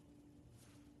hoax.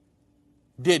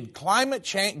 Did climate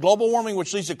change, global warming,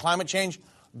 which leads to climate change,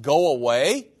 go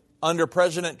away under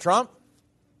President Trump?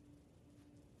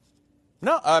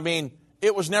 No, I mean,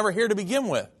 it was never here to begin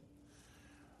with.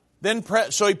 Then,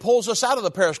 so he pulls us out of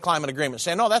the Paris Climate Agreement,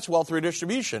 saying, no, that's wealth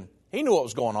redistribution. He knew what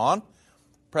was going on.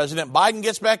 President Biden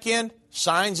gets back in,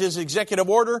 signs his executive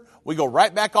order. We go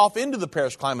right back off into the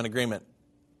Paris Climate Agreement,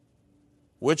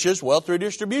 which is wealth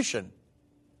redistribution,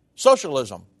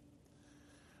 socialism.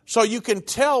 So you can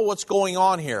tell what's going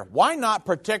on here. Why not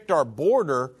protect our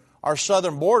border, our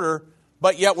southern border,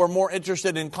 but yet we're more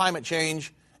interested in climate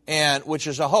change, and which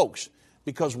is a hoax?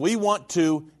 Because we want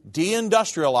to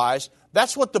deindustrialize.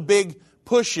 That's what the big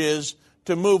push is,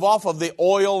 to move off of the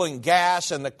oil and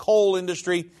gas and the coal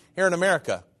industry here in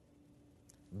America.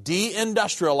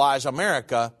 Deindustrialize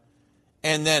America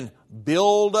and then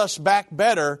build us back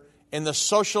better in the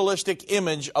socialistic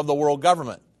image of the world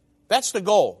government. That's the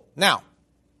goal. Now,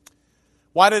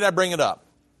 why did I bring it up?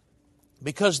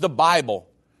 Because the Bible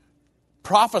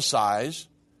prophesies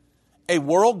a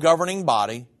world governing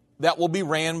body that will be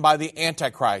ran by the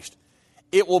Antichrist.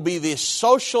 It will be the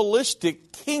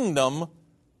socialistic kingdom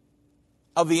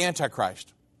of the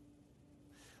Antichrist.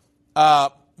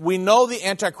 We know the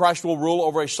Antichrist will rule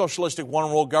over a socialistic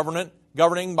one world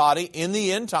governing body in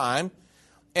the end time,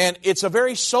 and it's a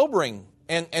very sobering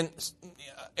and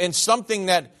something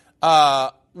that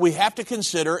we have to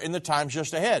consider in the times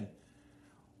just ahead,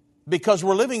 because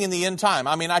we're living in the end time.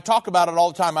 I mean, I talk about it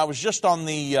all the time. I was just on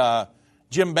the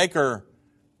Jim Bakker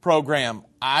program,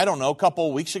 I don't know, a couple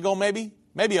of weeks ago maybe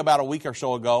about a week or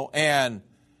so ago, and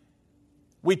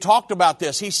we talked about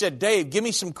this. He said, Dave, give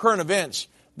me some current events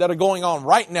that are going on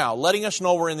right now, letting us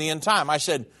know we're in the end time. I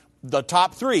said, the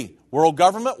top three: world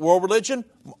government, world religion,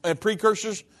 and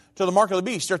precursors to the mark of the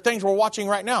beast. They're things we're watching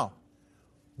right now.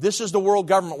 This is the world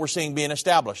government we're seeing being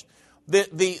established.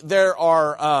 There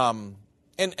are,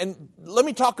 and let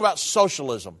me talk about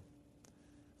socialism.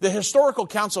 The historical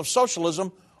accounts of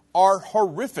socialism are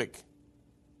horrific.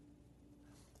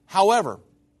 However,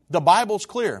 the Bible's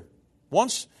clear.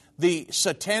 Once the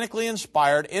satanically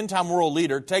inspired end-time world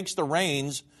leader takes the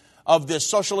reins of this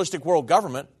socialistic world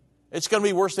government, it's going to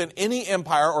be worse than any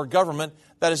empire or government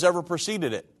that has ever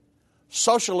preceded it.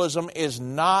 Socialism is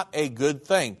not a good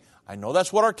thing. I know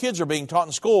that's what our kids are being taught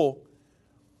in school,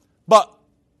 but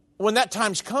when that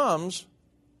time comes,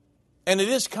 and it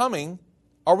is coming,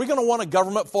 are we going to want a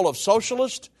government full of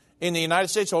socialists in the United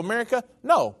States of America?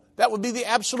 No. That would be the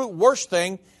absolute worst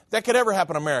thing that could ever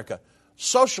happen in America.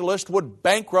 Socialists would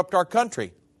bankrupt our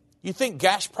country. You think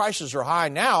gas prices are high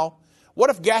now? What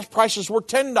if gas prices were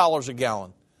 $10 a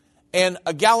gallon and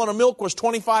a gallon of milk was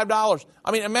 $25?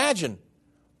 I mean, imagine.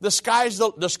 The sky's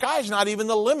not even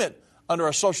the limit under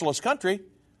a socialist country.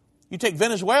 You take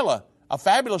Venezuela, a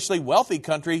fabulously wealthy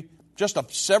country just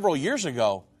several years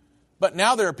ago, but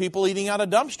now there are people eating out of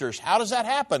dumpsters. How does that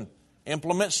happen?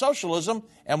 Implement socialism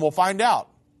and we'll find out.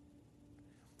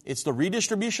 It's the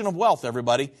redistribution of wealth,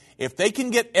 everybody. If they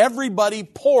can get everybody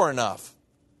poor enough,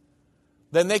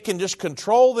 then they can just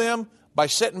control them by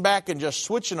sitting back and just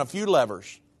switching a few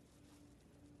levers.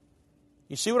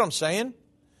 You see what I'm saying?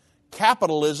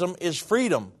 Capitalism is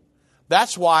freedom.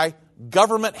 That's why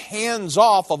government hands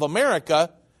off of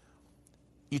America.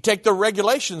 You take the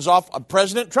regulations off.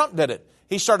 President Trump did it.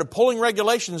 He started pulling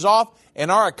regulations off,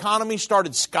 and our economy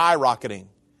started skyrocketing.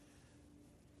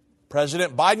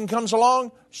 President Biden comes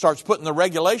along, starts putting the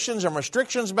regulations and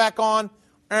restrictions back on,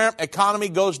 economy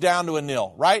goes down to a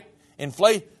nil, right?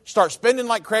 Start spending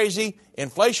like crazy,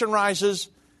 inflation rises,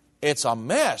 it's a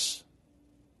mess.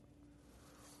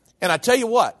 And I tell you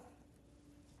what,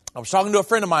 I was talking to a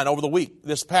friend of mine over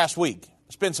this past week,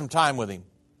 spent some time with him.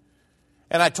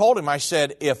 And I told him, I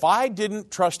said, if I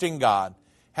didn't trust in God,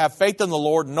 have faith in the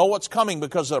Lord, know what's coming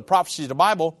because of the prophecies of the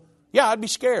Bible, yeah, I'd be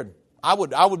scared. I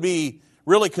would be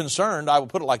really concerned. I would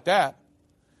put it like that.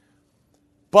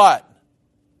 But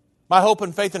My hope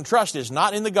and faith and trust is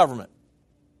not in the government.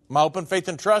 My hope and faith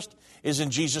and trust is in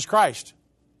Jesus Christ.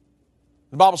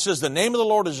 The Bible says the name of the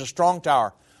Lord is a strong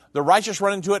tower. The righteous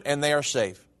run into it and they are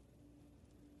safe.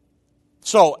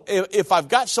 So if I've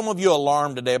got some of you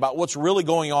alarmed today about what's really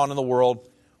going on in the world,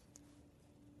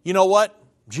 you know what?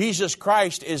 Jesus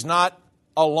Christ is not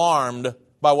alarmed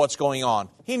by what's going on.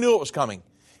 He knew it was coming.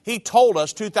 He told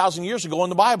us 2,000 years ago in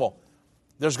the Bible,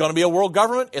 there's going to be a world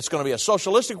government. It's going to be a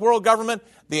socialistic world government.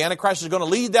 The Antichrist is going to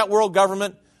lead that world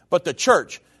government. But the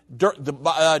church,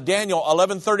 Daniel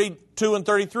 11:32 and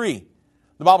 33,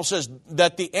 the Bible says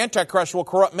that the Antichrist will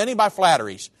corrupt many by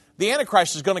flatteries. The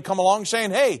Antichrist is going to come along saying,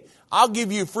 hey, I'll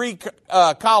give you free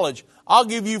college. I'll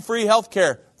give you free health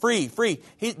care. Free.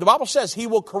 The Bible says he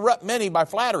will corrupt many by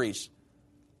flatteries.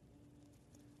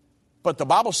 But the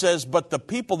Bible says, but the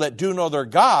people that do know their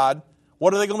God,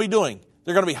 what are they going to be doing?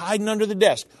 They're going to be hiding under the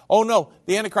desk. Oh no,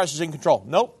 the Antichrist is in control.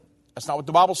 Nope, that's not what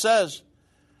the Bible says.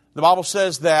 The Bible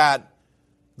says that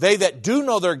they that do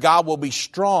know their God will be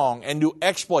strong and do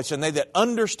exploits, and they that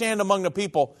understand among the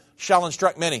people shall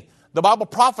instruct many. The Bible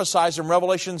prophesies in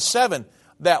Revelation 7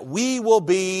 that we will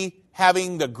be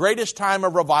having the greatest time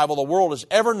of revival the world has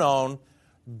ever known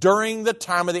during the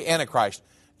time of the Antichrist.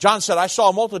 John said, I saw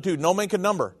a multitude no man could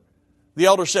number. The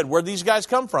elder said, where'd these guys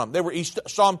come from? He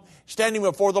saw them standing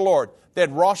before the Lord. They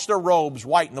had washed their robes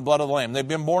white in the blood of the Lamb. They'd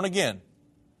been born again.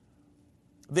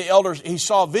 The elders, he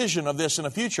saw a vision of this in the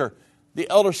future. The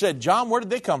elder said, John, where did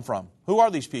they come from? Who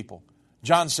are these people?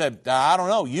 John said, I don't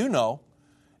know, you know.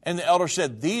 And the elder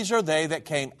said, these are they that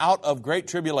came out of great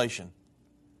tribulation.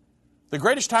 The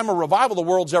greatest time of revival the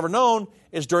world's ever known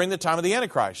is during the time of the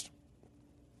Antichrist.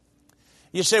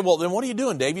 You say, well, then what are you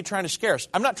doing, Dave? You're trying to scare us.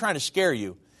 I'm not trying to scare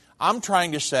you. I'm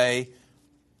trying to say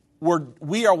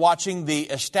we are watching the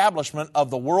establishment of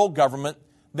the world government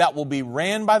that will be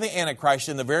ran by the Antichrist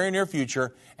in the very near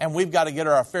future, and we've got to get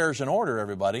our affairs in order,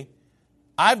 everybody.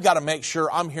 I've got to make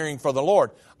sure I'm hearing for the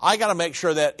Lord. I got to make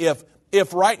sure that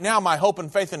if right now my hope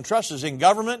and faith and trust is in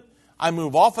government, I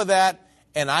move off of that,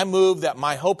 and I move that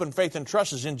my hope and faith and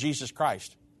trust is in Jesus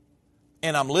Christ.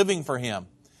 And I'm living for Him,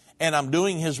 and I'm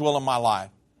doing His will in my life.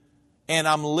 And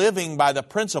I'm living by the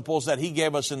principles that He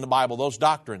gave us in the Bible, those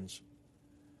doctrines.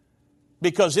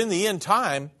 Because in the end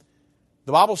time,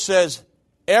 the Bible says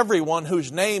everyone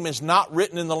whose name is not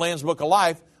written in the Lamb's Book of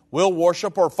Life will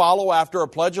worship or follow after or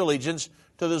pledge allegiance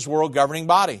to this world governing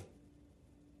body.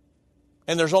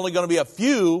 And there's only going to be a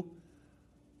few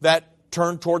that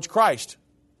turn towards Christ.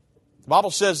 The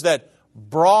Bible says that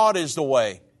broad is the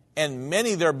way, and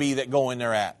many there be that go in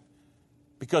thereat.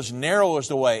 Because narrow is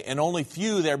the way, and only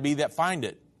few there be that find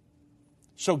it.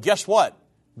 So guess what?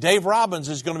 Dave Robbins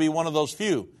is going to be one of those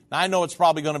few. Now, I know it's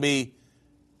probably going to be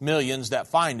millions that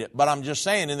find it, but I'm just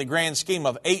saying in the grand scheme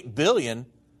of 8 billion,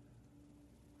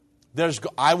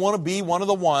 I want to be one of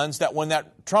the ones that when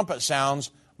that trumpet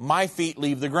sounds, my feet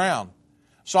leave the ground.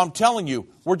 So I'm telling you,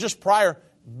 we're just prior,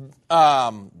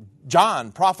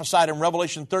 John prophesied in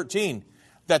Revelation 13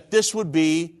 that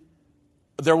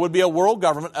there would be a world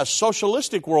government, a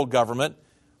socialistic world government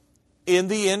in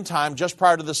the end time just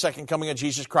prior to the second coming of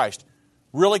Jesus Christ.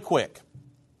 Really quick.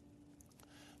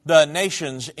 The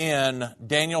nations in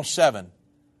Daniel 7,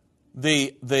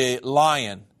 the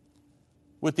lion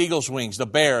with eagle's wings, the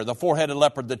bear, the four-headed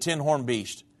leopard, the ten-horned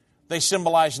beast, they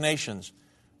symbolize nations.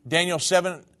 Daniel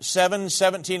 7,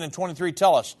 17, and 23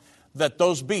 tell us that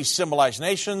those beasts symbolize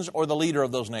nations or the leader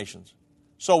of those nations.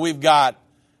 So we've got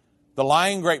the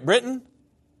lion, Great Britain,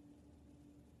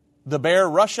 the bear,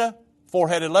 Russia,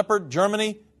 four-headed leopard,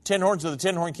 Germany, 10 horns of the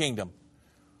 10-horn kingdom.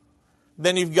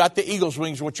 Then you've got the eagle's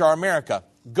wings, which are America.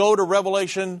 Go to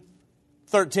Revelation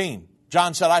 13.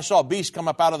 John said, I saw a beast come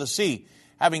up out of the sea,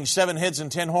 having 7 heads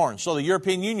and 10 horns. So the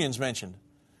European Union's mentioned.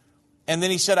 And then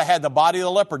he said, I had the body of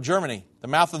the leopard, Germany, the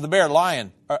mouth of the bear,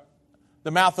 lion,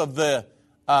 the mouth of the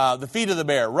feet of the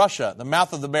bear, Russia, the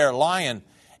mouth of the bear, lion.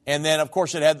 And then, of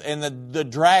course, it had, and the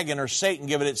dragon or Satan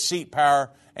give it its seat, power,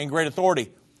 and great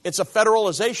authority. It's a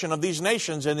federalization of these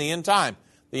nations in the end time.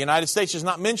 The United States is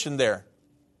not mentioned there.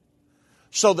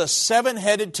 So the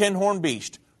 7-headed 10-horned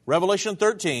beast, Revelation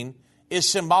 13, is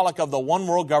symbolic of the one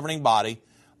world governing body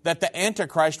that the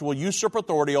Antichrist will usurp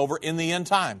authority over in the end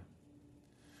time.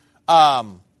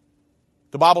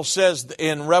 The Bible says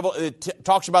it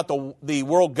talks about the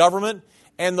world government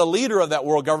and the leader of that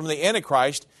world government, the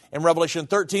Antichrist, in Revelation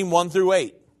 13, 1 through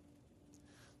 8.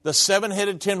 The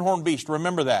 7-headed 10-horned beast,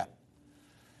 remember that.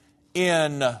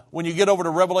 When you get over to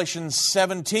Revelation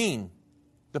 17,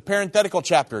 the parenthetical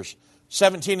chapters,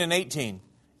 17 and 18.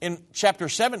 In chapter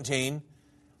 17,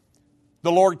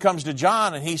 the Lord comes to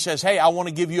John and He says, hey, I want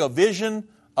to give you a vision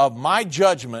of my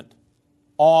judgment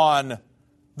on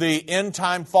the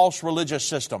end-time false religious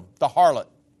system, the harlot.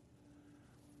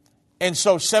 And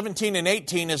so 17 and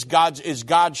 18 is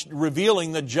God's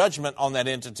revealing the judgment on that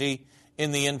entity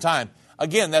in the end time.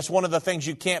 Again, that's one of the things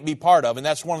you can't be part of, and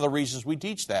that's one of the reasons we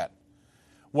teach that.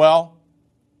 Well,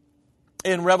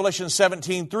 in Revelation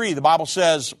 17:3, the Bible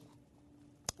says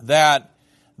that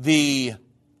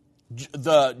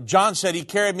John said he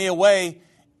carried me away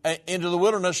into the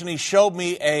wilderness, and he showed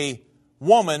me a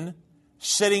woman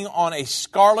sitting on a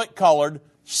scarlet-colored,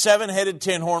 seven-headed,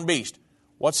 ten-horned beast.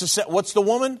 What's the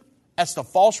woman? That's the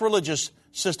false religious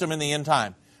system in the end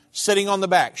time. Sitting on the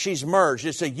back. She's merged.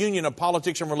 It's a union of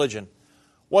politics and religion.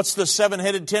 What's the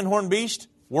seven-headed, ten-horned beast?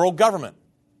 World government.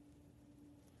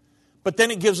 But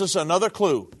then it gives us another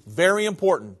clue. Very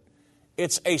important.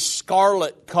 It's a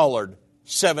scarlet-colored,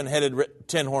 seven-headed,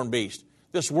 ten-horned beast.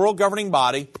 This world governing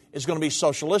body is going to be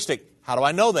socialistic. How do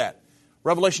I know that?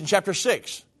 Revelation chapter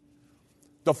 6.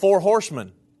 The four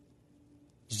horsemen.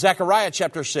 Zechariah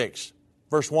chapter 6,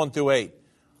 verse 1 through 8.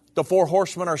 The four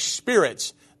horsemen are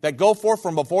spirits that go forth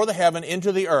from before the heaven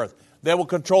into the earth. They will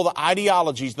control the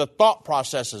ideologies, the thought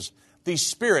processes, these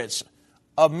spirits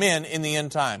of men in the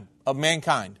end time, of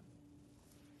mankind.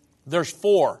 There's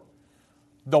four.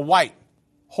 The white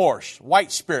horse,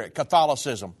 white spirit,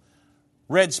 Catholicism.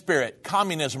 Red spirit,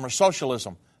 communism or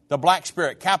socialism. The black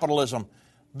spirit, capitalism.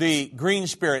 The green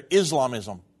spirit,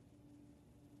 Islamism.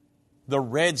 The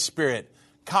red spirit,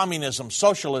 communism,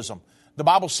 socialism. The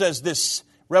Bible says this,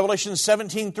 Revelation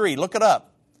 17:3, look it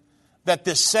up, that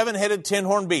this seven-headed,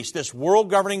 ten-horned beast, this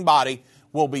world-governing body,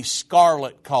 will be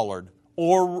scarlet-colored,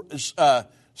 or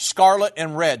scarlet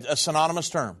and red, a synonymous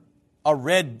term. A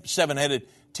red seven-headed,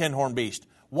 ten-horned beast.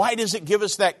 Why does it give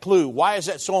us that clue? Why is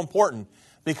that so important?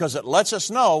 Because it lets us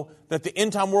know that the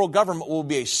end-time world government will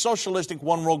be a socialistic,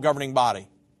 one-world governing body.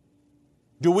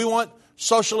 Do we want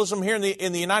socialism here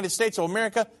in the United States of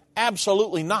America?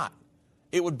 Absolutely not.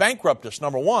 It would bankrupt us,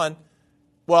 number one.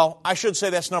 Well, I should say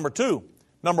that's number two.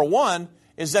 Number one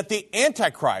is that the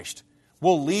Antichrist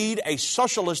will lead a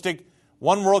socialistic,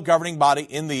 one-world governing body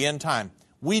in the end time.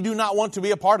 We do not want to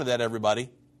be a part of that, everybody.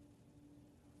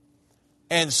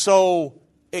 And so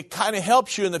it kind of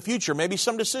helps you in the future, maybe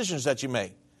some decisions that you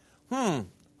make. Who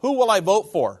will I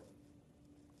vote for?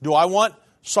 Do I want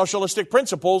socialistic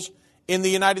principles in the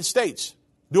United States?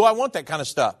 Do I want that kind of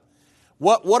stuff?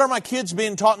 What are my kids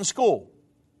being taught in school?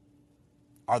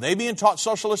 Are they being taught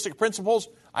socialistic principles?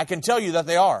 I can tell you that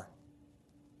they are.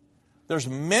 There's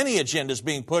many agendas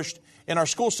being pushed in our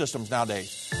school systems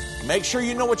nowadays. Make sure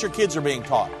you know what your kids are being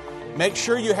taught. Make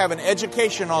sure you have an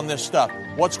education on this stuff.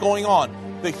 What's going on?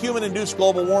 The human-induced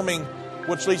global warming,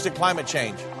 which leads to climate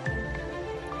change.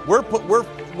 We're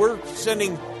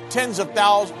sending tens of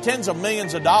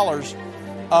millions of dollars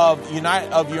of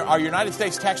our United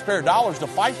States taxpayer dollars to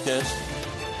fight this,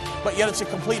 but yet it's a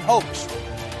complete hoax.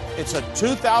 It's a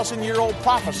 2,000-year-old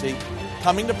prophecy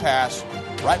coming to pass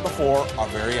right before our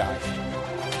very eyes.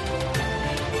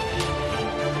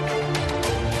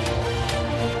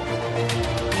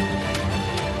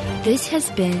 This has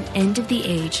been End of the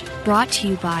Age, brought to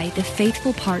you by the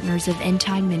faithful partners of End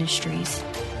Time Ministries.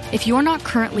 If you're not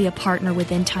currently a partner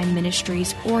with End Time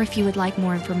Ministries, or if you would like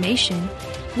more information,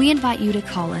 we invite you to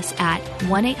call us at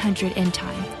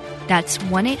 1-800-END-TIME. That's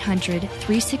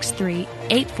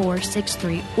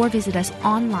 1-800-363-8463, or visit us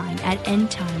online at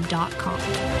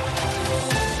endtime.com.